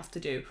work we have to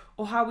do,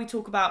 or how we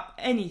talk about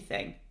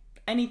anything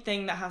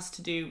that has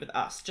to do with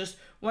us. Just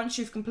once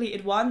you've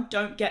completed one,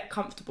 don't get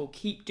comfortable.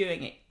 Keep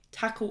doing it.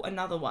 Tackle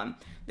another one.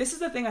 This is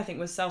the thing I think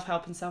with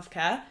self-help and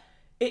self-care.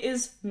 It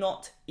is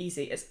not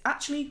easy. It's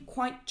actually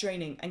quite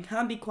draining and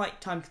can be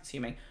quite time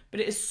consuming, but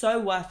it is so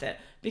worth it,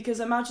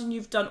 because imagine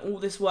you've done all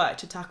this work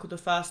to tackle the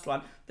first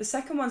one. The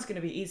second one's going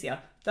to be easier.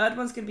 Third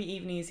one's going to be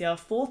even easier.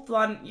 Fourth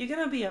one, you're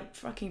going to be a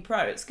fucking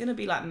pro. It's going to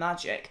be like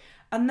magic.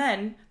 And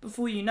then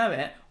before you know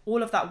it,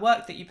 all of that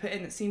work that you put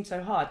in that seemed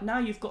so hard, now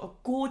you've got a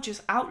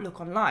gorgeous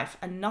outlook on life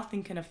and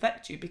nothing can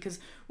affect you, because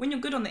when you're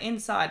good on the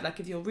inside,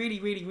 like if you're really,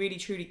 really, really,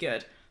 truly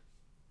good,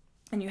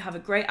 and you have a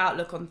great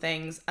outlook on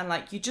things, and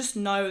like you just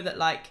know that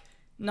like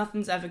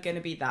nothing's ever going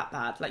to be that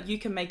bad, like you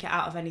can make it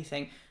out of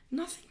anything,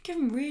 nothing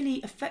can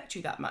really affect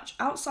you that much.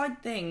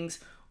 Outside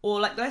things, or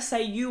like let's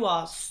say you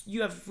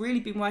have really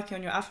been working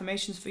on your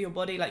affirmations for your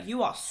body, like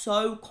you are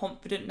so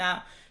confident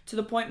now to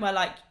the point where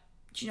like,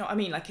 do you know what I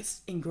mean, like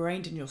it's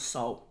ingrained in your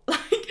soul.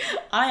 Like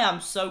I am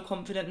so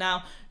confident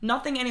now,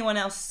 nothing anyone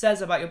else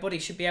says about your body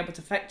should be able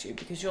to affect you,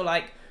 because you're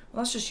like,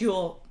 well, that's just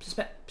your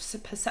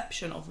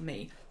perception of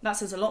me. That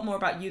says a lot more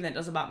about you than it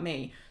does about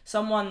me.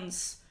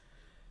 Someone's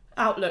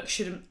outlook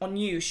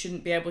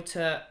shouldn't be able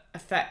to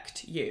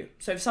affect you.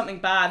 So if something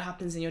bad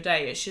happens in your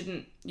day,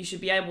 you should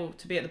be able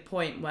to be at the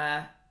point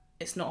where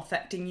it's not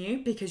affecting you,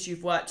 because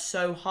you've worked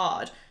so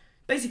hard.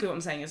 Basically what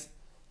I'm saying is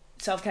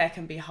self-care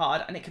can be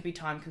hard, and it can be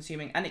time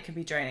consuming, and it can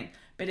be draining,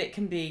 but it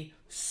can be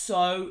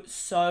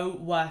so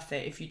worth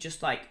it if you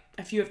just like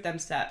a few of them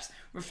steps.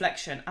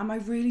 Reflection, am I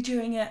really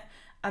doing it?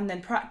 And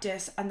then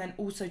practice, and then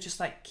also just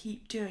like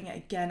keep doing it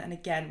again and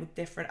again with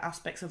different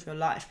aspects of your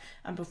life.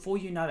 And before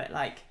you know it,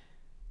 like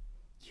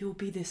you'll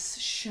be this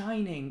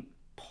shining,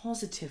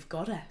 positive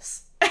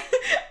goddess.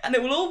 And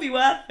it will all be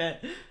worth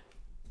it.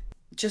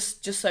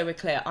 Just so we're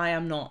clear, I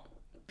am not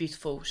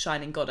beautiful,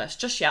 shining goddess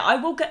just yet. I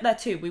will get there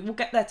too. We will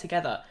get there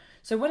together.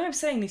 So when I'm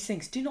saying these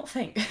things, do not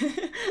think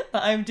that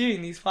I'm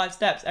doing these 5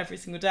 steps every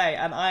single day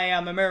and I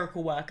am a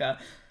miracle worker.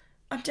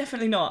 I'm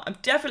definitely not. I'm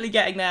definitely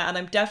getting there, and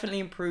I'm definitely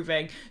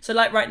improving. So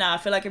like right now, I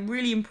feel like I'm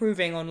really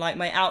improving on like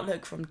my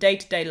outlook from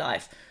day-to-day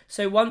life.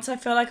 So once I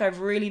feel like I've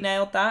really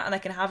nailed that, and I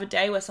can have a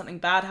day where something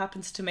bad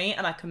happens to me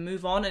and I can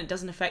move on and it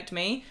doesn't affect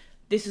me,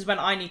 this is when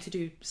I need to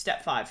do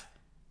step 5.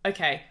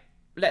 Okay,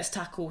 let's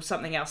tackle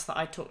something else that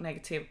I talk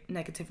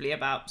negatively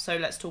about. So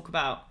let's talk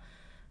about,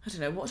 I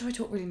don't know, what do I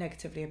talk really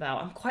negatively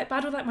about? I'm quite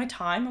bad with like my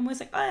time. I'm always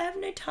like, I have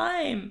no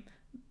time.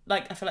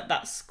 Like, I feel like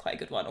that's quite a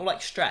good one. Or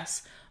like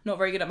stress. Not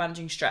very good at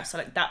managing stress. So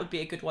like that would be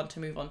a good one to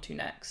move on to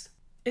next.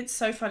 It's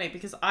so funny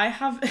because I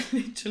have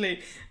literally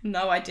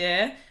no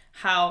idea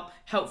how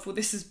helpful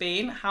this has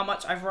been, how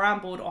much I've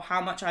rambled or how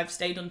much I've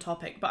stayed on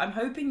topic, but I'm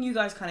hoping you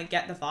guys kind of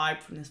get the vibe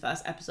from this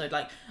first episode.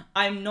 Like,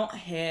 I'm not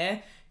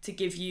here to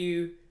give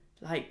you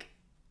like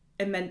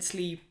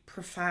immensely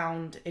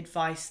profound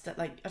advice that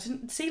like, I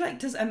didn't see, like,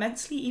 does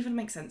immensely even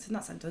make sense in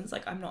that sentence?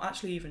 Like, I'm not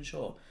actually even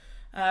sure.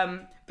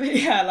 But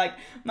yeah, like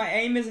my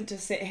aim isn't to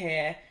sit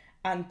here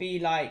and be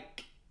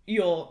like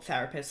your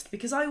therapist,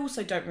 because I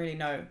also don't really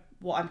know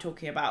what I'm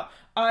talking about.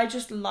 I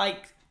just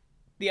like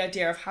the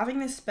idea of having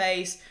this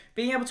space,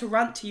 being able to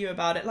rant to you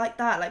about it like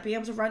that, like being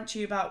able to rant to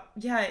you about,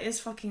 yeah, it is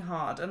fucking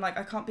hard and like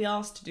I can't be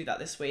asked to do that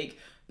this week,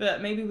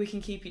 but maybe we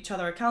can keep each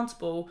other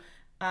accountable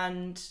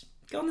and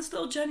go on this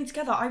little journey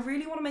together. I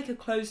really want to make a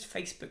closed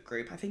Facebook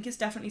group. I think it's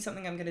definitely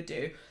something I'm going to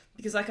do,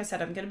 because like I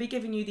said, I'm going to be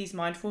giving you these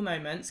mindful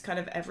moments kind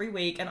of every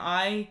week, and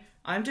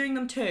I'm doing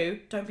them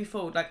too. Don't be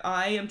fooled. Like,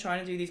 I am trying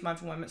to do these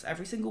mindful moments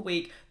every single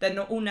week. They're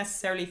not all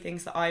necessarily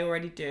things that I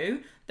already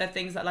do. They're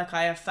things that like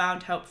I have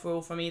found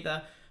helpful from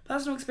either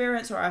personal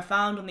experience or I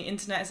found on the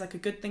internet as like a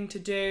good thing to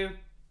do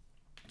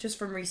just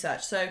from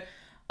research. So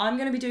I'm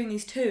going to be doing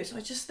these too. So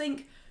I just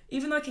think,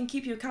 even though I can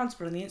keep you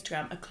accountable on the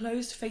Instagram, a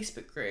closed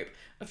Facebook group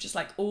of just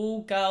like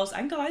all girls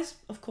and guys,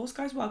 of course,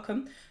 guys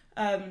welcome,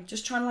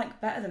 just trying to like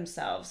better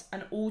themselves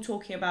and all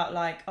talking about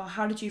like, oh,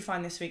 how did you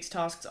find this week's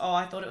tasks? Oh,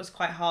 I thought it was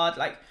quite hard.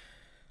 Like,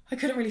 I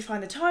couldn't really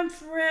find the time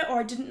for it, or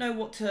I didn't know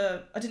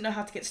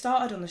how to get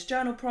started on this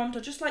journal prompt, or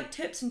just like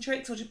tips and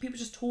tricks, or just people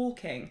just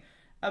talking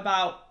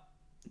about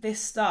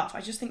this stuff,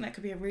 I just think that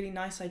could be a really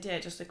nice idea,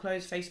 just a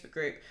closed Facebook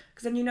group,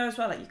 because then as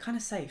well, like, you're kind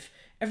of safe.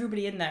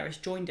 Everybody in there has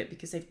joined it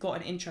because they've got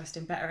an interest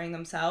in bettering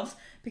themselves,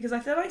 because I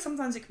feel like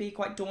sometimes it can be a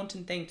quite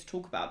daunting thing to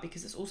talk about,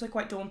 because it's also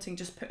quite daunting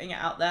just putting it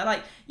out there,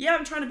 like, yeah,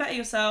 I'm trying to better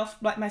yourself,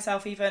 like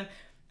myself even,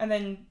 and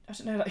then, I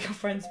don't know, like your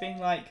friends being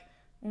like,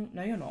 oh,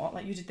 no you're not,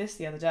 like you did this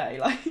the other day,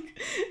 like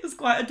it's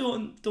quite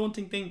a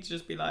daunting thing to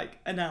just be like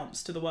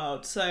announced to the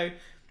world. So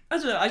I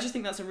don't know, I just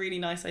think that's a really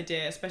nice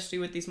idea, especially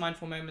with these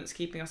mindful moments,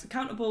 keeping us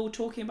accountable,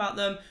 talking about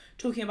them,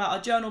 talking about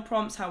our journal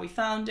prompts, how we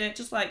found it,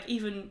 just like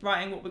even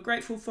writing what we're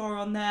grateful for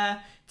on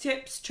there,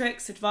 tips,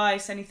 tricks,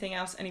 advice, anything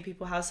else any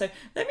people have. So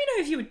let me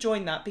know if you would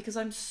join that, because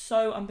I'm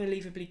so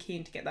unbelievably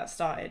keen to get that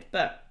started.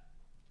 But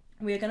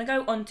we are going to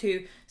go on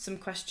to some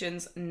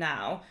questions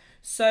now.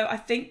 So I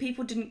think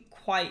people didn't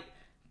quite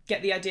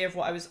get the idea of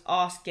what I was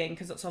asking,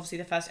 because that's obviously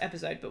the first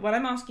episode, but when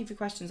I'm asking for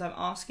questions, I'm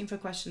asking for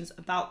questions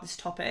about this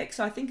topic.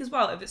 So I think as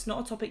well, if it's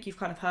not a topic you've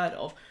kind of heard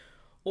of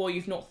or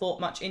you've not thought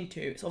much into,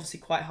 it's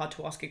obviously quite hard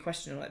to ask a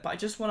question on it, but I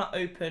just want to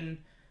open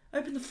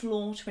the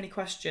floor to any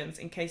questions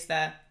in case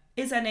there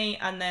is any.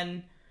 And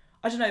then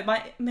I don't know,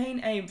 my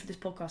main aim for this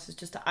podcast is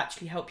just to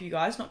actually help you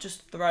guys, not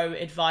just throw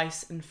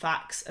advice and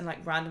facts and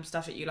like random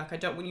stuff at you. Like, I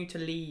don't want you to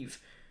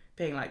leave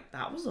being like,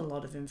 that was a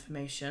lot of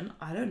information,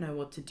 I don't know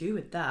what to do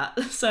with that.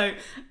 So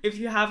if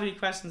you have any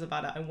questions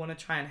about it, I want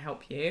to try and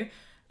help you.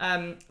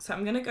 So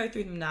I'm going to go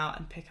through them now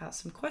and pick out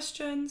some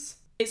questions.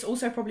 It's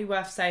also probably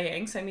worth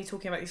saying, so me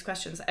talking about these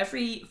questions,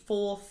 every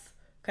fourth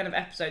kind of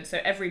episode, so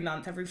every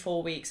month, every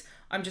 4 weeks,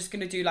 I'm just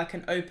going to do like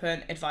an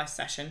open advice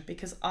session,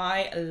 because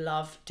I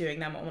love doing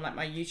them on like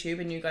my YouTube,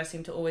 and you guys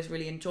seem to always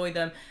really enjoy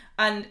them.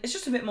 And it's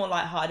just a bit more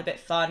lighthearted, a bit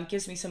fun,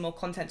 gives me some more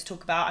content to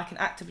talk about. I can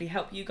actively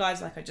help you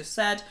guys, like I just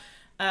said.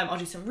 I'll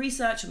do some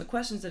research on the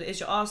questions that it is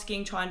you're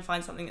asking, try and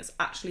find something that's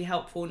actually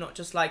helpful, not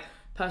just like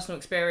personal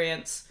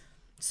experience.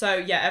 So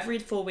yeah, every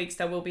 4 weeks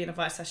there will be an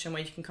advice session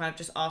where you can kind of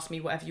just ask me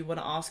whatever you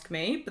want to ask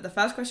me. But the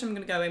first question I'm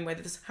going to go in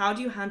with is, how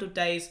do you handle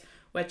days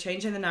where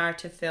changing the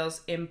narrative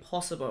feels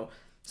impossible?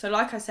 So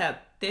like I said,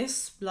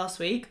 this last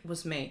week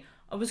was me.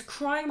 I was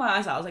crying my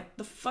eyes out. I was like,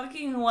 the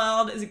fucking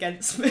world is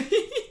against me.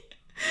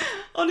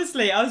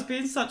 Honestly, I was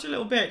being such a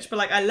little bitch, but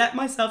like I let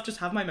myself just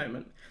have my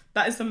moment.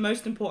 That is the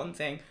most important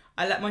thing.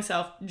 I let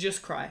myself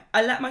just cry.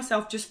 I let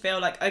myself just feel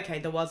like, okay,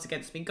 the world's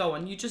against me. Go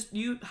on.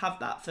 You have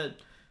that for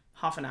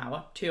half an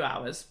hour, 2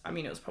 hours. I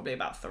mean, it was probably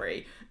about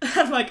 3.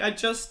 And like, I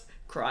just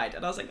cried.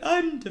 And I was like,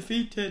 I'm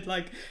defeated.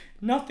 Like,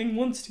 nothing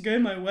wants to go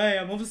my way.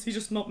 I'm obviously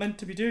just not meant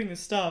to be doing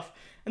this stuff.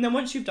 And then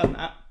once you've done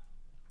that,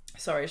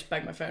 sorry, I just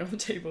banged my phone on the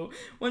table.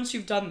 Once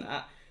you've done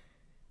that,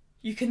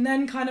 you can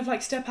then kind of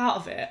like step out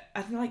of it,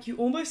 and like you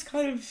almost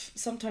kind of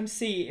sometimes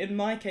see, in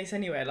my case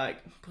anyway,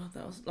 like, God,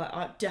 that was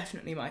like,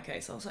 definitely my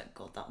case, I was like,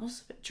 God, that was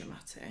a bit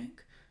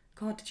dramatic.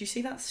 God, did you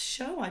see that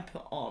show I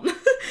put on?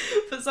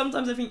 But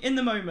sometimes I think in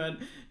the moment,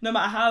 no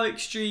matter how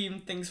extreme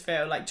things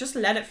feel, like just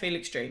let it feel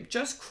extreme.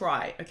 Just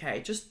cry, okay?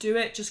 Just do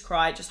it, just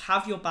cry, just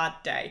have your bad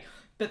day.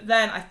 But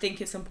then I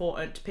think it's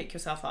important to pick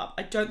yourself up.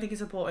 I don't think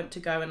it's important to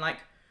go and like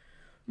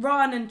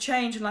run and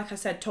change and, like I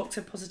said,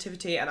 toxic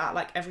positivity and act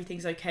like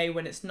everything's okay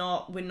when it's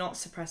not. We're not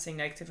suppressing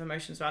negative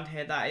emotions around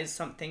here. That is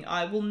something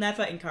I will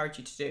never encourage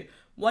you to do.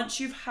 Once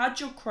you've had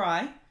your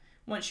cry,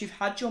 once you've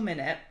had your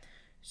minute,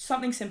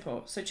 something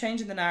simple. So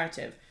changing the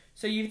narrative.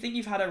 So you think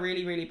you've had a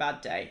really, really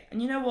bad day.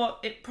 And you know what?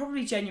 It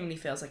probably genuinely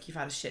feels like you've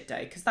had a shit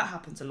day, because that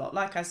happens a lot.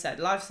 Like I said,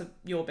 life's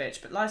your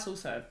bitch, but life's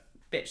also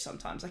a bitch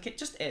sometimes. Like, it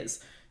just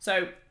is.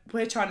 So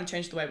we're trying to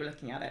change the way we're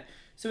looking at it.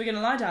 So we're going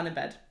to lie down in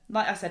bed.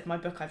 Like I said, my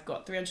book I've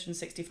got,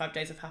 365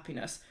 Days of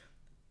Happiness.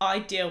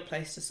 Ideal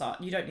place to start.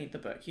 You don't need the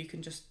book. You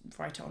can just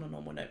write it on a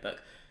normal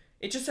notebook.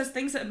 It just says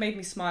things that have made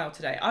me smile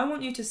today. I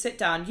want you to sit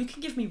down. You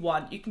can give me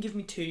 1. You can give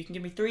me 2. You can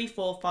give me 3,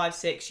 4, 5,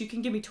 6. You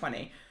can give me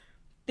 20.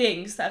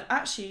 Things that have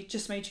actually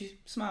just made you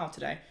smile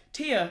today.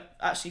 Tia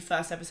actually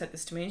first ever said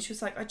this to me, and she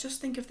was like, I just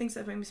think of things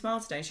that have made me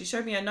smile today. And she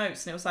showed me her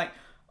notes, and it was like,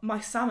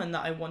 my salmon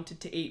that I wanted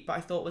to eat but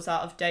I thought was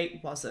out of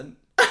date wasn't.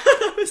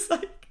 I was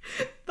like,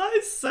 that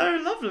is so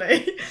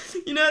lovely.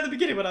 You know, at the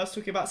beginning when I was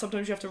talking about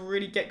sometimes you have to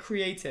really get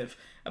creative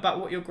about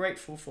what you're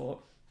grateful for.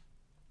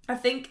 I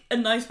think a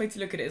nice way to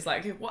look at it is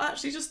like, what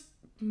actually just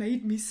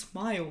made me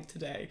smile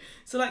today?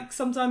 So like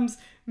sometimes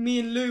me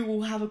and Lou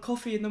will have a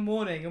coffee in the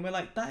morning and we're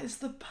like, that is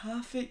the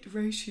perfect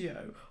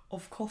ratio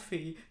of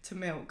coffee to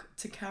milk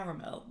to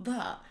caramel.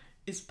 That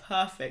is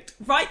perfect.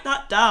 Write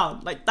that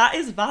down. Like, that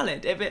is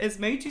valid. If it has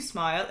made you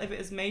smile, if it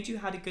has made you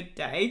had a good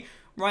day,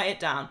 write it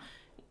down.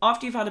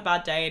 After you've had a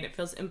bad day and it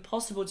feels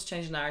impossible to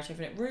change the narrative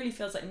and it really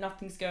feels like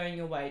nothing's going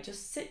your way,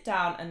 just sit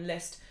down and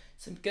list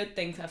some good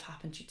things that have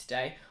happened to you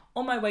today.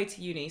 On my way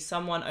to uni,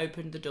 someone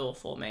opened the door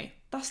for me.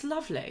 That's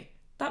lovely.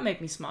 That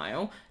made me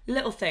smile.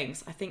 Little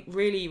things. I think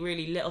really,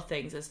 really little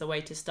things is the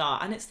way to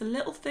start. And it's the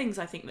little things,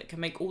 I think, that can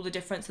make all the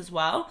difference as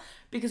well.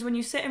 Because when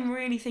you sit and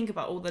really think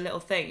about all the little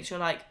things, you're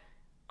like,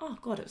 oh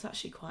God, it was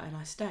actually quite a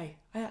nice day.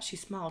 I actually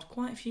smiled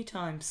quite a few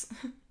times.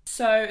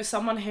 So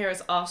someone here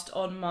has asked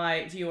on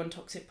my view on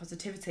toxic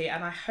positivity,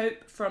 and I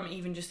hope from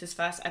even just this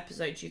first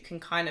episode you can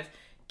kind of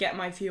get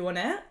my view on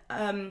it,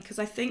 because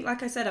I think,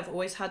 like I said, I've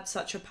always had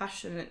such a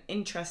passion and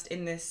interest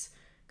in this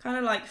kind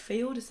of like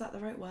field, is that the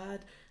right word?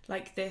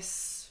 Like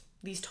these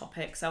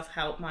topics,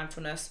 self-help,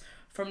 mindfulness,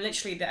 from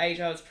literally the age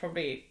I was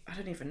probably, I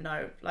don't even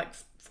know, like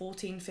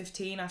 14,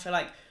 15. I feel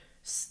like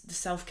the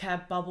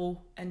self-care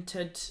bubble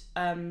entered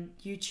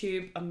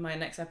YouTube, and my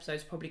next episode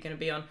is probably going to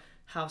be on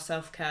how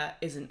self-care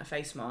isn't a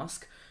face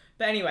mask.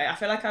 But anyway, I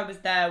feel like I was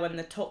there when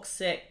the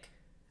toxic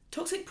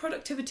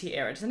productivity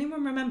era, does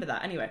anyone remember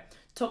that? Anyway,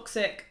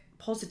 toxic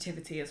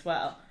positivity as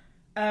well,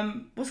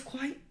 was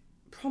quite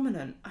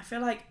prominent, I feel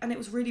like, and it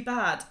was really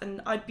bad,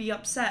 and I'd be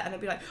upset and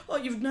I'd be like, oh,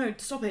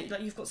 stop it,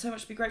 like, you've got so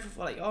much to be grateful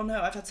for, like, oh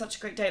no, I've had such a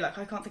great day, like,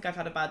 I can't think I've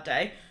had a bad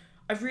day.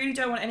 I really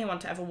don't want anyone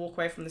to ever walk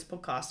away from this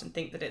podcast and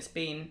think that it's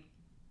been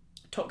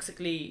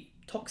toxically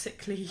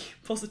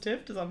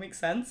positive. Does that make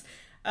sense?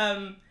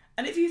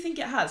 And if you think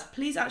it has,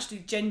 please actually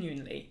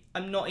genuinely,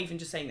 I'm not even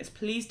just saying this,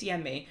 please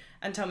DM me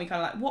and tell me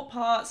kind of like what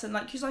parts, and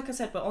like, because like I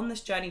said, we're on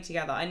this journey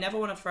together. I never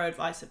want to throw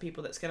advice at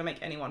people that's going to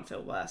make anyone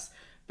feel worse.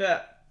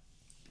 But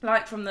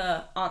like from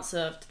the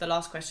answer to the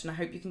last question, I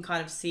hope you can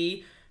kind of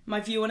see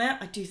my view on it.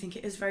 I do think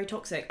it is very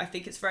toxic. I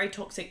think it's very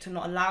toxic to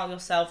not allow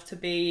yourself to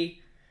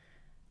be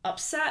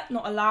upset,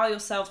 not allow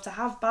yourself to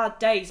have bad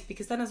days,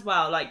 because then as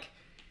well, like,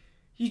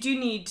 you do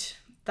need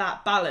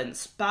that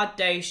balance. Bad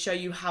days show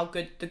you how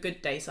good the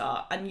good days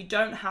are, and you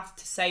don't have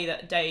to say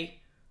that a day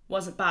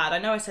wasn't bad. I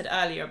know I said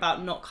earlier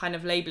about not kind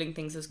of labeling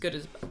things as good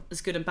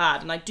and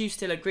bad, and I do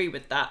still agree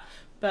with that,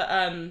 but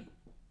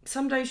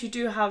some days you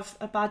do have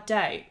a bad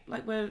day.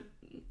 Like, we're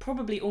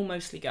probably all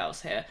mostly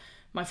girls here,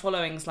 my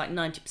following's like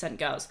 90%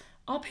 girls.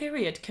 Our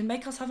period can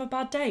make us have a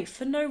bad day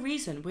for no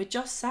reason. We're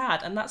just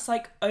sad, and that's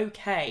like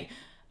okay.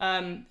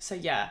 So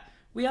yeah,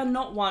 we are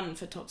not one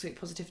for toxic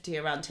positivity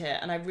around here,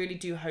 and I really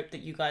do hope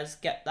that you guys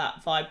get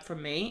that vibe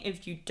from me.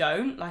 If you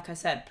don't, like I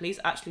said, please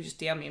actually just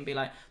DM me and be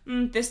like,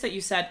 this that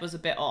you said was a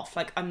bit off.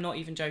 Like, I'm not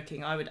even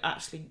joking. I would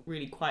actually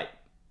really quite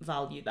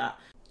value that.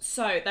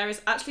 So there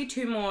is actually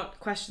 2 more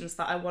questions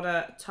that I want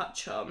to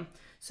touch on.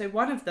 So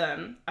one of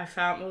them I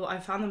found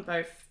them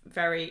both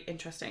very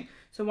interesting.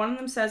 So one of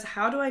them says,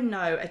 how do I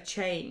know a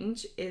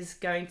change is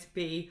going to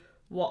be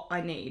what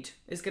I need,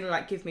 is going to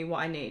like give me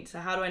what I need? So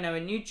how do I know a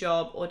new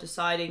job or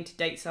deciding to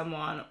date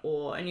someone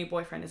or a new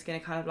boyfriend is going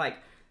to kind of like,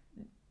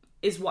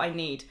 is what I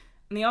need?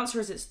 And the answer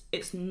is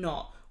it's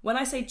not. When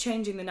I say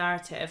changing the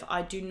narrative,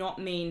 I do not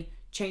mean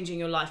changing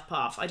your life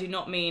path. I do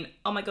not mean,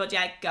 oh my god,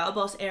 yeah, girl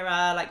boss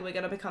era, like we're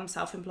going to become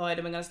self-employed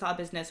and we're going to start a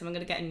business and we're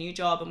going to get a new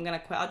job and we're going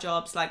to quit our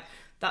jobs. Like,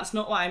 that's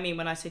not what I mean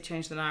when I say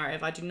change the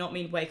narrative. I do not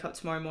mean wake up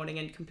tomorrow morning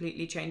and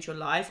completely change your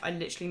life. I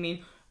literally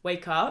mean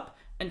wake up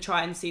and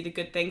try and see the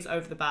good things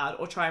over the bad,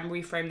 or try and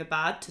reframe the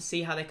bad to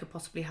see how they could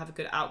possibly have a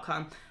good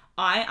outcome.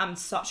 I am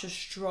such a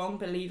strong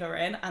believer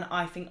in, and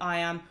I think I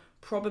am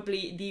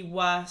probably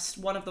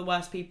one of the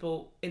worst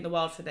people in the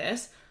world for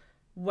this,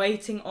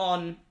 waiting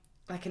on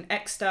like an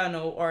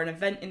external or an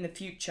event in the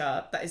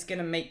future that is going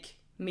to make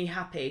me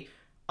happy.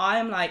 I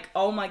am like,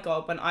 oh my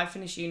god, when I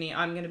finish uni,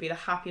 I'm going to be the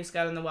happiest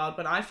girl in the world.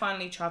 When I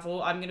finally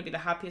travel, I'm going to be the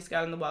happiest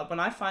girl in the world. When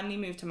I finally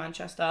move to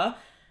Manchester,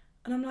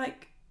 and I'm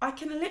like, I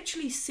can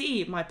literally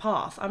see my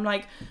path. I'm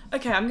like,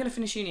 okay, I'm going to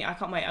finish uni. I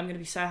can't wait. I'm going to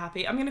be so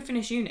happy. I'm going to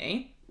finish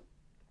uni.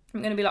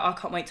 I'm going to be like, I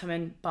can't wait till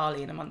I'm in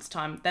Bali in a month's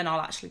time. Then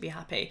I'll actually be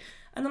happy.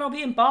 And then I'll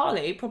be in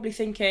Bali probably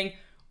thinking,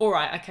 all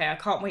right, okay, I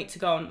can't wait to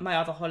go on my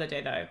other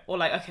holiday though. Or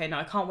like, okay, no,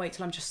 I can't wait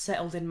till I'm just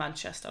settled in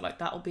Manchester. Like,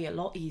 that'll be a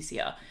lot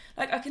easier.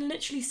 Like, I can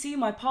literally see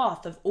my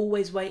path of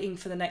always waiting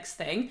for the next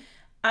thing.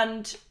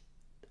 And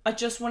I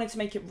just wanted to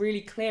make it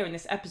really clear in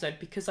this episode,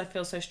 because I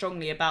feel so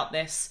strongly about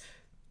this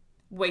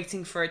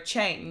waiting for a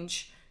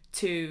change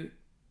to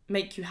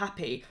make you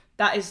happy.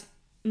 That is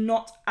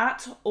not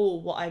at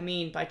all what I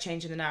mean by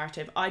changing the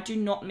narrative. I do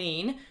not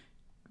mean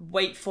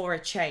wait for a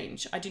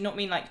change. I do not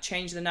mean like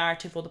change the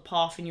narrative or the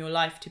path in your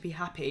life to be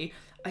happy.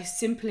 I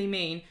simply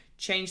mean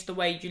change the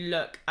way you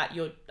look at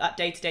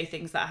day-to-day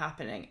things that are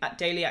happening, at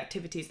daily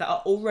activities that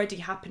are already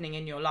happening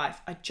in your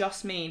life. I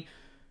just mean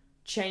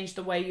change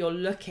the way you're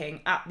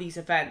looking at these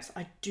events.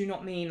 I do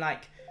not mean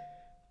like,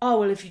 oh,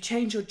 well, if you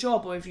change your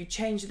job or if you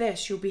change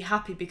this, you'll be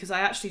happy, because I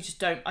actually just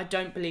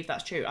don't believe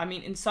that's true. I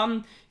mean, in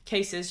some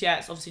cases, yeah,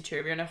 it's obviously true.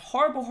 If you're in a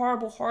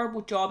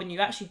horrible job and you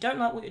actually don't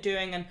like what you're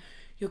doing, and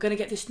you're going to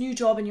get this new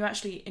job and you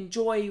actually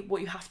enjoy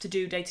what you have to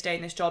do day to day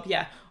in this job,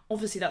 yeah,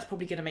 obviously that's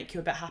probably going to make you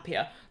a bit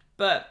happier.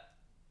 But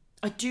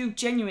I do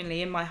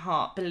genuinely in my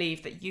heart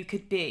believe that you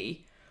could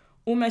be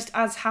almost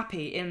as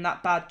happy in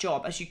that bad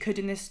job as you could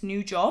in this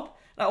new job.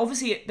 Like,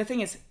 obviously, the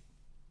thing is,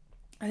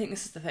 I think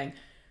this is the thing,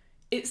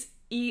 it's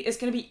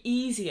going to be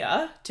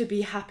easier to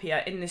be happier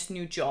in this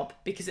new job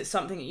because it's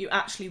something that you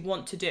actually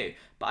want to do.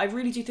 But I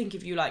really do think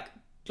if you like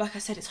I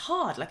said, it's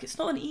hard. Like, it's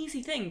not an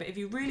easy thing, but if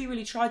you really,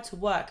 really tried to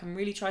work and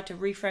really tried to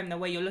reframe the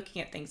way you're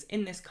looking at things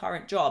in this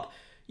current job,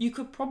 you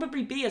could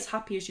probably be as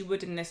happy as you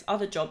would in this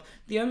other job.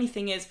 The only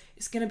thing is,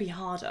 it's going to be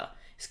harder.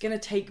 It's going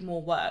to take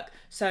more work.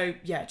 So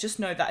yeah, just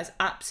know that is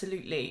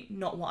absolutely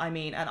not what I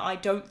mean. And I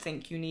don't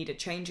think you need a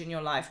change in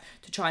your life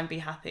to try and be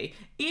happy.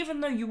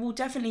 Even though you will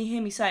definitely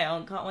hear me say,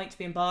 oh, I can't wait to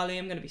be in Bali.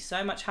 I'm going to be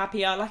so much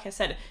happier. Like I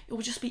said, it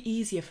will just be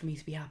easier for me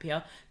to be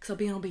happier because I'll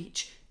be on a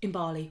beach in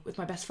Bali with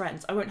my best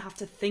friends. I won't have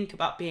to think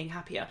about being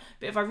happier.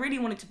 But if I really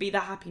wanted to be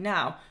that happy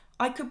now,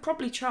 I could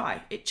probably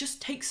try. It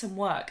just takes some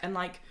work. And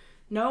like,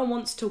 no one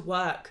wants to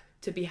work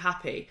to be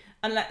happy.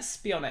 And let's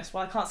be honest.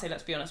 Well, I can't say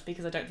let's be honest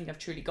because I don't think I've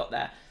truly got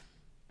there.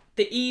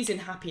 The ease in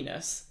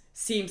happiness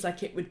seems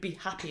like it would be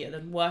happier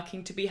than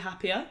working to be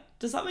happier.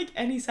 Does that make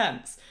any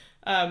sense?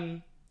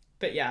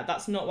 But yeah,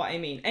 that's not what I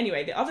mean.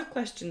 Anyway, the other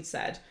question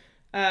said,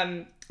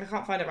 I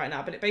can't find it right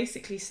now, but it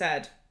basically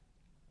said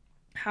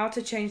how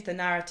to change the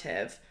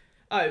narrative.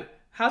 Oh,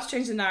 how to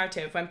change the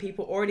narrative when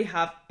people already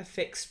have a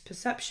fixed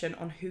perception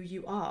on who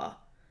you are.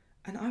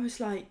 And I was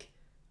like,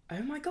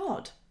 oh my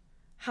God,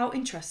 how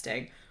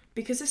interesting.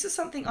 Because this is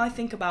something I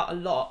think about a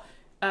lot.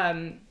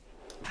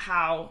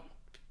 How,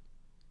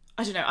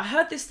 I don't know, I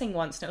heard this thing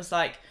once and it was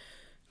like,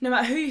 no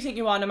matter who you think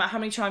you are, no matter how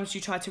many times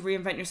you try to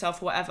reinvent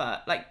yourself or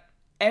whatever, like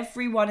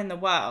everyone in the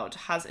world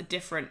has a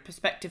different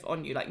perspective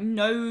on you. Like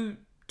no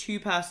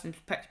two-person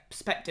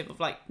perspective of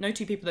like, no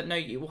two people that know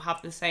you will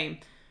have the same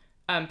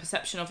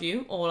perception of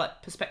you or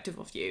like perspective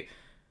of you.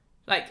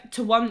 Like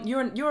to one,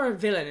 you're a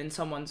villain in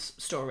someone's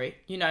story,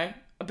 you know,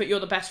 but you're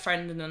the best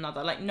friend in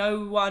another. Like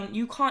no one,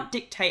 you can't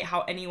dictate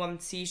how anyone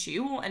sees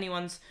you or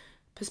anyone's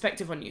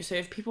perspective on you. So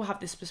if people have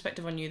this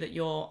perspective on you that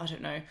you're, I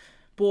don't know,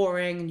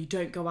 boring and you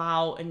don't go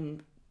out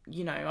and,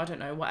 you know, I don't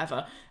know,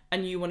 whatever,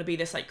 and you want to be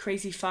this like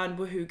crazy fun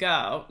woohoo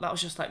girl, that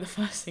was just like the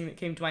first thing that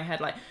came to my head.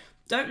 Like,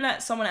 don't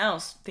let someone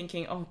else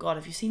thinking, oh God,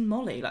 have you seen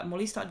Molly? Like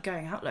Molly started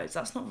going out loads.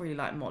 That's not really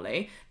like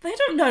Molly. They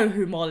don't know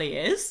who Molly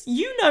is.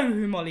 You know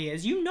who Molly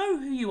is. You know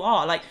who you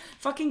are. Like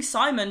fucking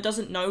Simon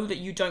doesn't know that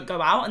you don't go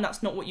out and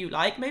that's not what you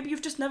like. Maybe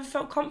you've just never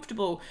felt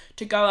comfortable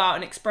to go out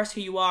and express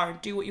who you are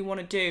and do what you want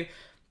to do.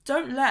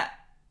 Don't let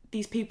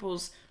these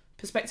people's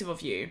perspective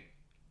of you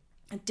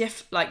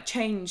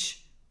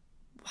change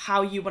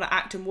how you want to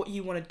act and what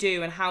you want to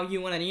do and how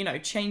you want to, you know,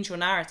 change your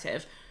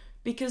narrative,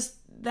 because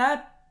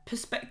their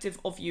perspective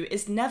of you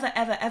is never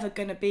ever ever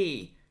going to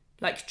be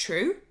like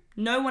true.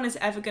 No one is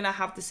ever going to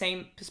have the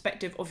same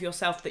perspective of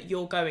yourself that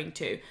you're going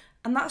to,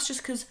 and that's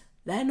just because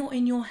they're not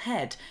in your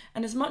head.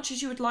 And as much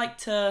as you would like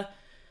to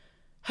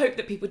hope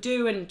that people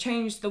do and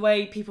change the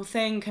way people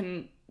think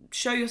and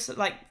show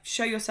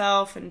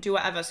yourself and do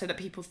whatever so that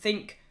people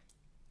think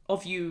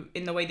of you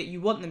in the way that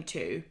you want them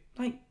to,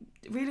 like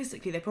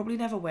realistically they probably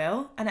never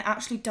will, and it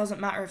actually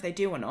doesn't matter if they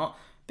do or not,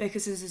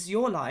 because this is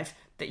your life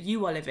that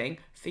you are living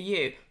for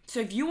you. So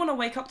if you want to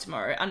wake up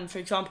tomorrow and, for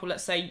example,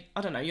 let's say,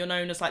 I don't know, you're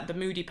known as like the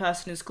moody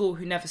person in school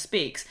who never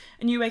speaks,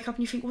 and you wake up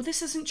and you think, well,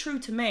 this isn't true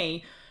to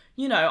me,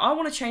 you know, I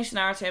want to change the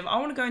narrative, I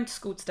want to go into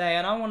school today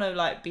and I want to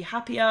like be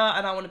happier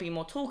and I want to be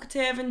more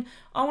talkative and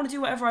I want to do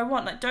whatever I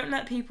want. Like, don't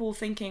let people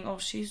thinking, oh,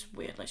 she's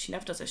weird, like she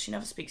never does this, she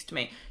never speaks to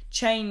me,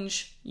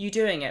 change you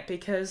doing it,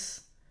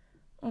 because,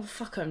 oh,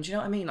 fuck them, do you know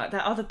what I mean? Like,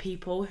 there are other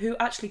people who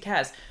actually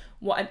cares.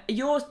 What,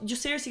 you're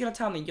seriously going to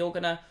tell me you're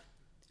going to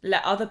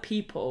let other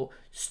people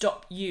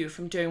stop you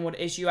from doing what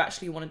it is you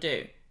actually want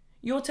to do?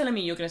 You're telling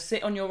me you're going to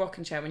sit on your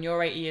rocking chair when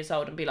you're 80 years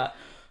old and be like,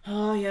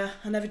 oh yeah,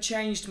 I never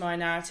changed my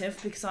narrative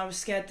because I was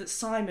scared that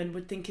Simon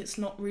would think it's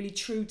not really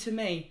true to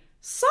me.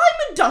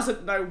 Simon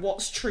doesn't know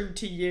what's true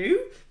to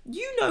you.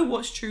 You know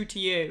what's true to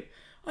you.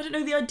 I don't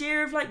know, the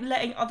idea of like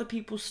letting other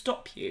people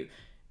stop you.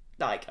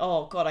 Like,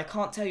 oh God, I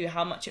can't tell you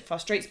how much it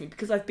frustrates me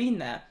because I've been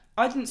there.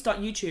 I didn't start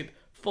YouTube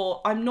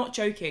for, I'm not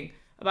joking,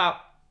 about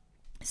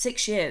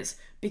 6 years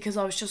because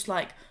I was just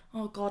like,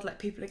 oh God, like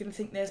people are going to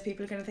think this,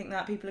 people are going to think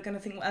that, people are going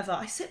to think whatever.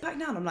 I sit back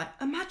now and I'm like,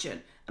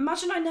 imagine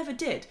I never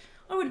did.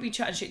 I wouldn't be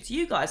chatting shit to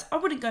you guys. I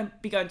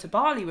wouldn't be going to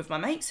Bali with my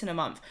mates in a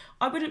month.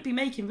 I wouldn't be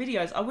making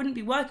videos. I wouldn't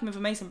be working with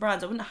amazing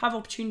brands. I wouldn't have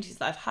opportunities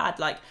that I've had.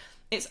 Like,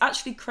 it's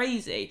actually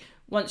crazy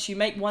once you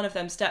make one of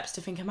them steps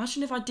to think,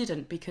 imagine if I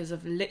didn't, because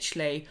of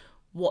literally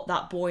what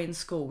that boy in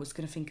school was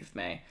going to think of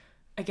me.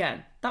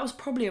 Again, that was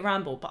probably a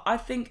ramble, but I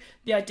think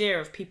the idea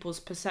of people's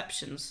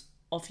perceptions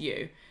of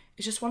you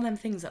is just one of them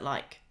things that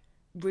like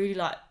really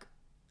like,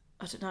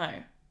 I don't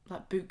know,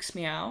 like books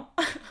me out.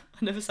 I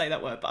never say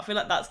that word, but I feel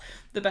like that's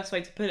the best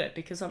way to put it,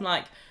 because I'm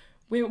like,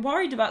 we're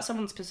worried about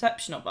someone's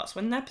perception of us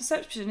when their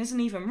perception isn't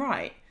even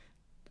right.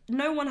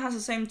 No one has the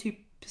same two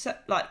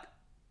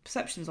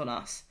perceptions on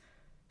us.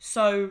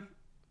 So,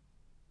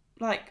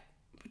 like,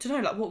 I don't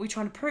know, like what we're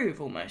trying to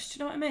prove almost. Do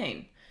you know what I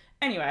mean?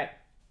 Anyway,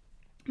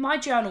 my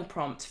journal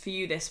prompt for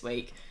you this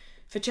week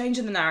for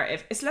changing the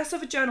narrative, it's less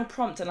of a journal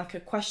prompt and like a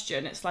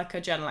question. It's like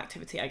a journal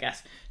activity, I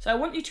guess. So I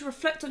want you to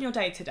reflect on your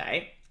day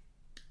today.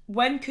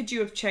 When could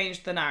you have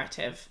changed the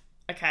narrative?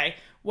 Okay,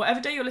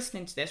 whatever day you're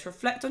listening to this,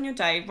 reflect on your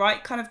day,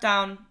 write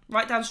down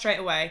straight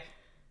away,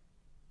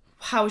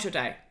 how was your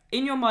day?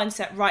 In your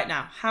mindset right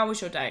now, how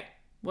was your day?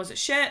 Was it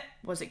shit?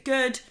 Was it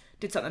good?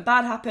 Did something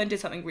bad happen? Did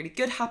something really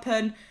good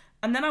happen?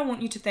 And then I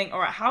want you to think, all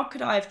right, how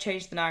could I have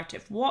changed the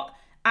narrative? What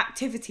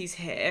activities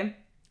here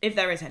if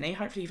there is any,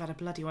 hopefully you've had a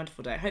bloody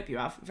wonderful day. I hope you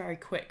have. Very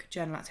quick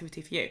journal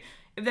activity for you.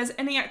 If there's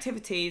any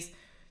activities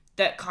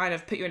that kind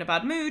of put you in a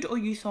bad mood, or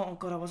you thought, oh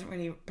God, I wasn't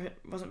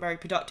very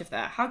productive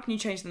there, how can you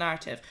change the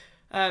narrative?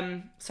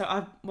 So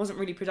I wasn't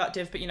really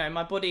productive, but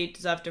my body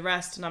deserved a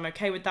rest and I'm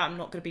okay with that. I'm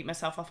not going to beat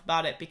myself up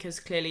about it because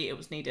clearly it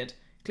was needed.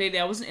 Clearly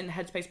I wasn't in the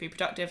headspace to be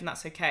productive, and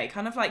that's okay.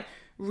 Kind of like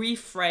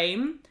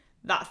reframe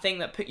that thing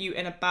that put you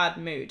in a bad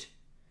mood.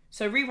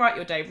 So rewrite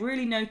your day.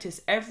 Really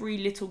notice every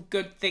little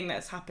good thing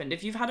that's happened.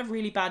 If you've had a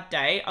really bad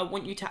day, I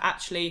want you to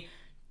actually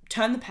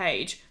turn the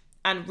page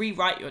and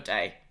rewrite your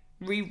day.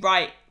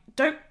 Rewrite.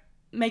 Don't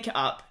make it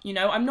up.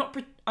 I'm not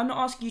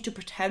asking you to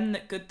pretend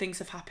that good things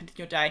have happened in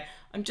your day.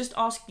 I'm just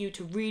asking you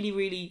to really,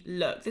 really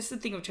look. This is the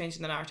thing of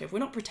changing the narrative. We're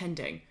not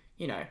pretending.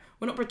 We're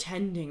not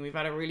pretending we've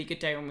had a really good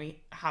day when we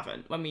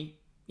haven't. When we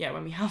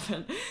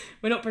haven't.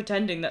 We're not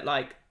pretending that,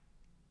 like,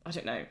 I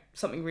don't know,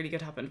 something really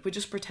good happened. We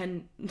just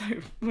pretend.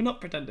 No, we're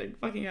not pretending.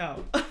 Fucking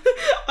hell.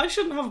 I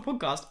shouldn't have a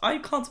podcast. I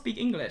can't speak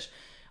English.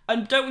 I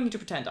don't want you to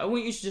pretend. I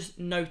want you to just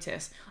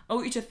notice. I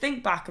want you to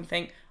think back and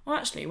think, oh,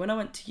 actually, when I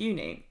went to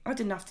uni, I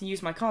didn't have to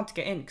use my card to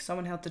get in because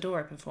someone held the door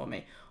open for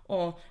me.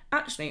 Or,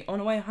 actually, on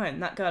the way home,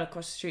 that girl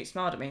across the street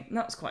smiled at me, and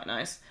that was quite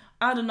nice.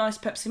 I had a nice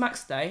Pepsi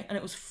Max today, and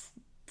it was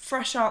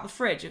fresh out the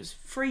fridge. It was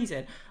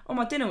freezing. Or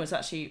my dinner was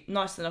actually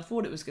nicer than I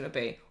thought it was going to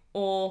be.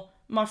 Or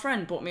my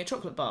friend bought me a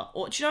chocolate bar.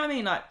 Or, do you know what I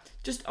mean? Like,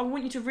 just, I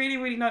want you to really,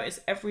 really notice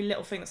every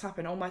little thing that's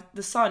happened. Or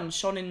the sun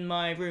shone in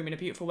my room in a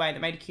beautiful way that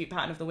made a cute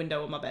pattern of the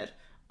window on my bed.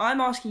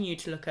 I'm asking you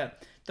to look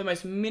at the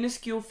most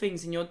minuscule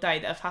things in your day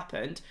that have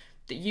happened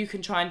that you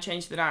can try and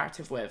change the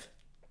narrative with.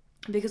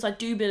 Because I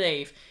do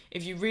believe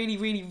if you really,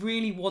 really,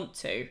 really want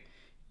to,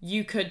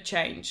 you could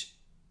change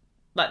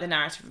like the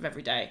narrative of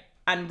every day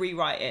and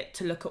rewrite it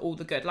to look at all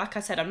the good. Like I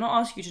said, I'm not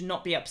asking you to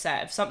not be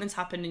upset. If something's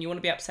happened and you want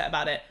to be upset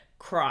about it,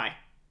 cry.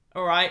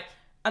 All right?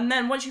 And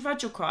then once you've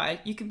had your cry,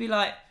 you can be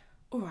like,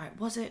 all right,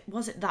 was it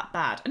that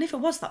bad? And if it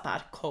was that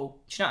bad,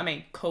 cool. Do you know what I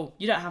mean? Cool.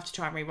 You don't have to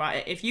try and rewrite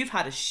it. If you've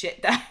had a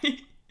shit day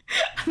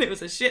and it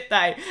was a shit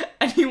day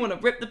and you want to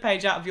rip the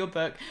page out of your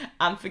book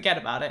and forget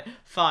about it,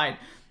 fine.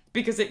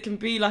 Because it can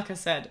be, like I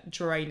said,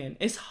 draining.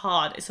 It's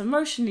hard. It's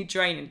emotionally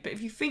draining. But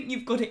if you think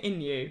you've got it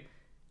in you,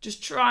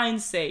 just try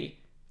and see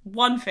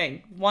one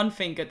thing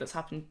good that's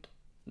happened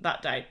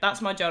that day.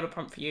 That's my journal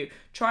prompt for you.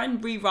 Try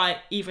and rewrite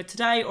either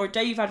today or a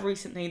day you've had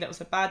recently that was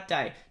a bad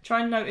day.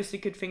 Try and notice the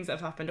good things that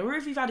have happened. Or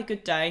if you've had a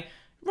good day,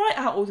 write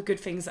out all the good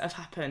things that have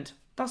happened.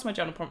 That's my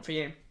journal prompt for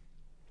you.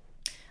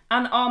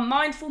 And our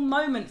mindful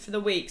moment for the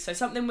week, so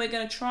something we're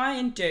going to try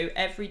and do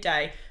every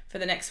day for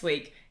the next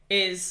week,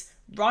 is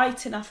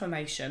write an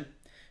affirmation.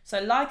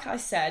 So like I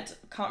said,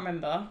 I can't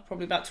remember,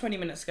 probably about 20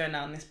 minutes ago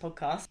now in this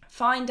podcast,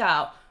 find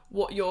out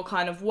what your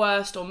kind of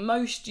worst or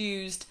most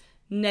used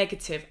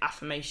negative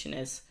affirmation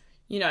is.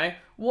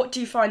 What do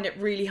you find it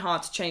really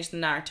hard to change the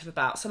narrative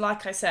about? So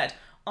like I said,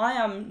 I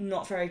am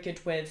not very good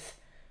with,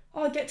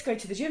 oh, I get to go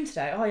to the gym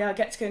today. Oh yeah, I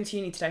get to go into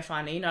uni today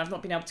finally. I've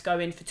not been able to go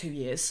in for 2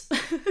 years.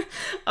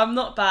 I'm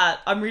not bad.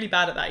 I'm really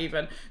bad at that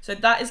even. So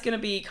that is going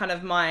to be kind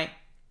of my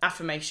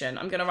affirmation.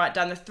 I'm going to write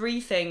down the 3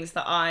 things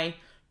that I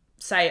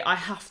say I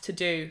have to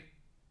do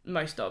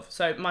most of.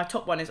 So my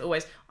top one is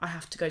always, I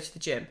have to go to the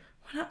gym.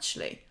 When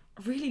actually,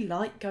 I really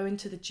like going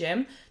to the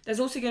gym. There's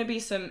also going to be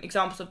some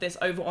examples of this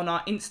over on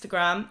our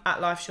Instagram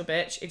at Life's Your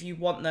Bitch if you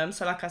want them.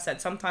 So like I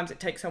said, sometimes it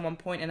takes someone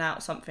pointing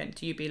out something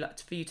to you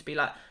for you to be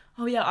like,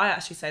 oh yeah, I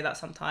actually say that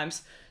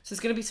sometimes. So there's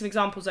going to be some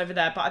examples over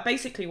there, but I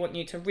basically want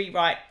you to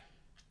rewrite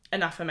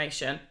an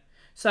affirmation.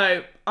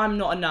 So I'm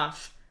not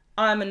enough.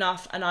 I'm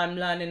enough and I'm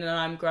learning and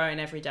I'm growing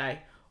every day.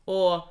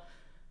 Or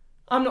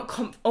I'm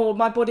not or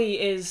my body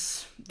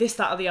is this,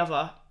 that or the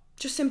other.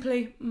 Just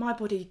simply, my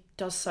body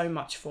does so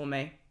much for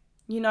me.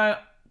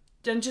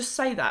 And just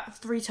say that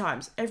 3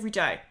 times every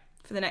day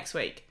for the next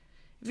week.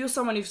 If you're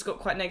someone who's got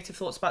quite negative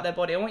thoughts about their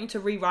body, I want you to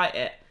rewrite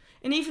it.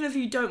 And even if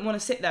you don't want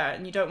to sit there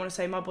and you don't want to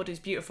say, my body's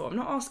beautiful, I'm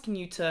not asking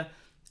you to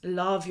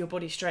love your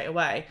body straight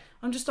away.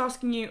 I'm just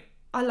asking you,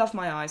 I love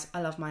my eyes,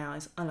 I love my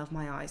eyes, I love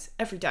my eyes,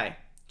 every day.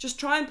 Just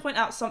try and point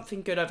out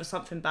something good over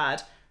something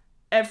bad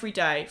every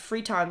day,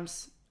 3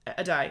 times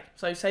a day.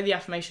 So say the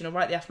affirmation or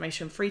write the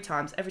affirmation 3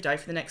 times every day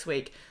for the next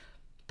week.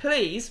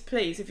 Please,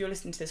 if you're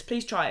listening to this,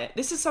 please try it.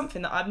 This is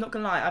something that I'm not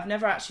going to lie, I've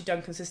never actually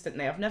done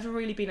consistently. I've never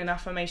really been an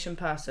affirmation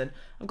person.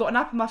 I've got an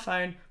app on my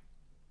phone.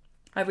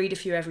 I read a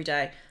few every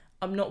day.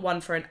 I'm not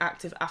one for an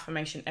active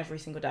affirmation every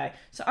single day.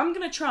 So I'm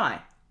going to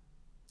try.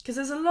 Because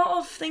there's a lot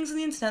of things on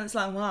the internet that's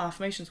like, wow,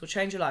 affirmations will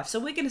change your life. So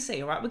we're going to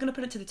see, all right? We're going to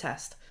put it to the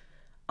test.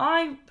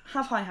 I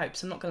have high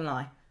hopes, I'm not going to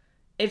lie.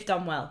 If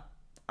done well,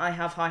 I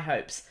have high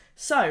hopes.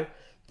 So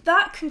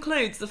that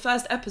concludes the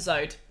first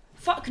episode.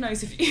 Fuck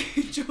knows if you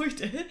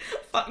enjoyed it.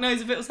 Fuck knows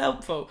if it was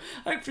helpful.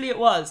 Hopefully it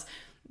was.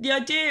 The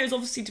idea is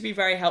obviously to be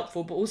very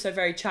helpful, but also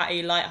very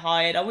chatty,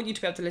 light-hearted. I want you to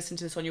be able to listen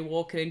to this on your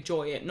walk and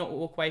enjoy it, not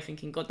walk away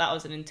thinking, God, that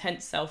was an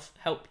intense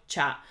self-help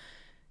chat.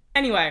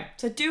 Anyway,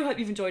 so I do hope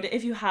you've enjoyed it.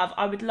 If you have,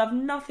 I would love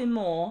nothing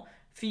more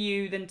for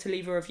you than to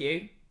leave a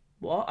review.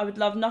 What? I would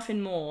love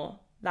nothing more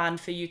land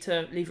for you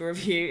to leave a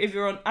review. If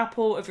you're on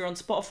Apple, if you're on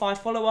Spotify,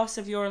 follow us.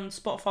 If you're on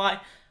Spotify,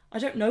 I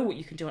don't know what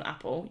you can do on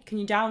Apple. Can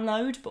you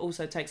download? But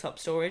also takes up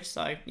storage,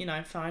 so,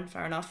 fine,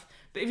 fair enough.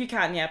 But if you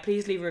can,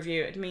 please leave a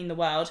review. It'd mean the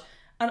world.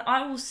 And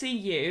I will see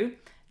you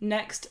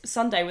next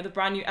Sunday with a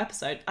brand new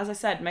episode. As I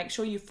said, make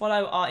sure you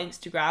follow our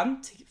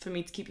Instagram for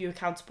me to keep you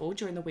accountable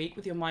during the week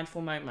with your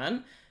mindful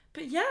moment.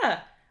 But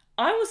yeah,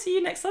 I will see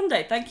you next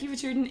Sunday. Thank you for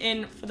tuning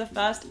in for the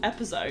first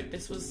episode.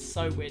 This was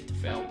so weird to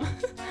film.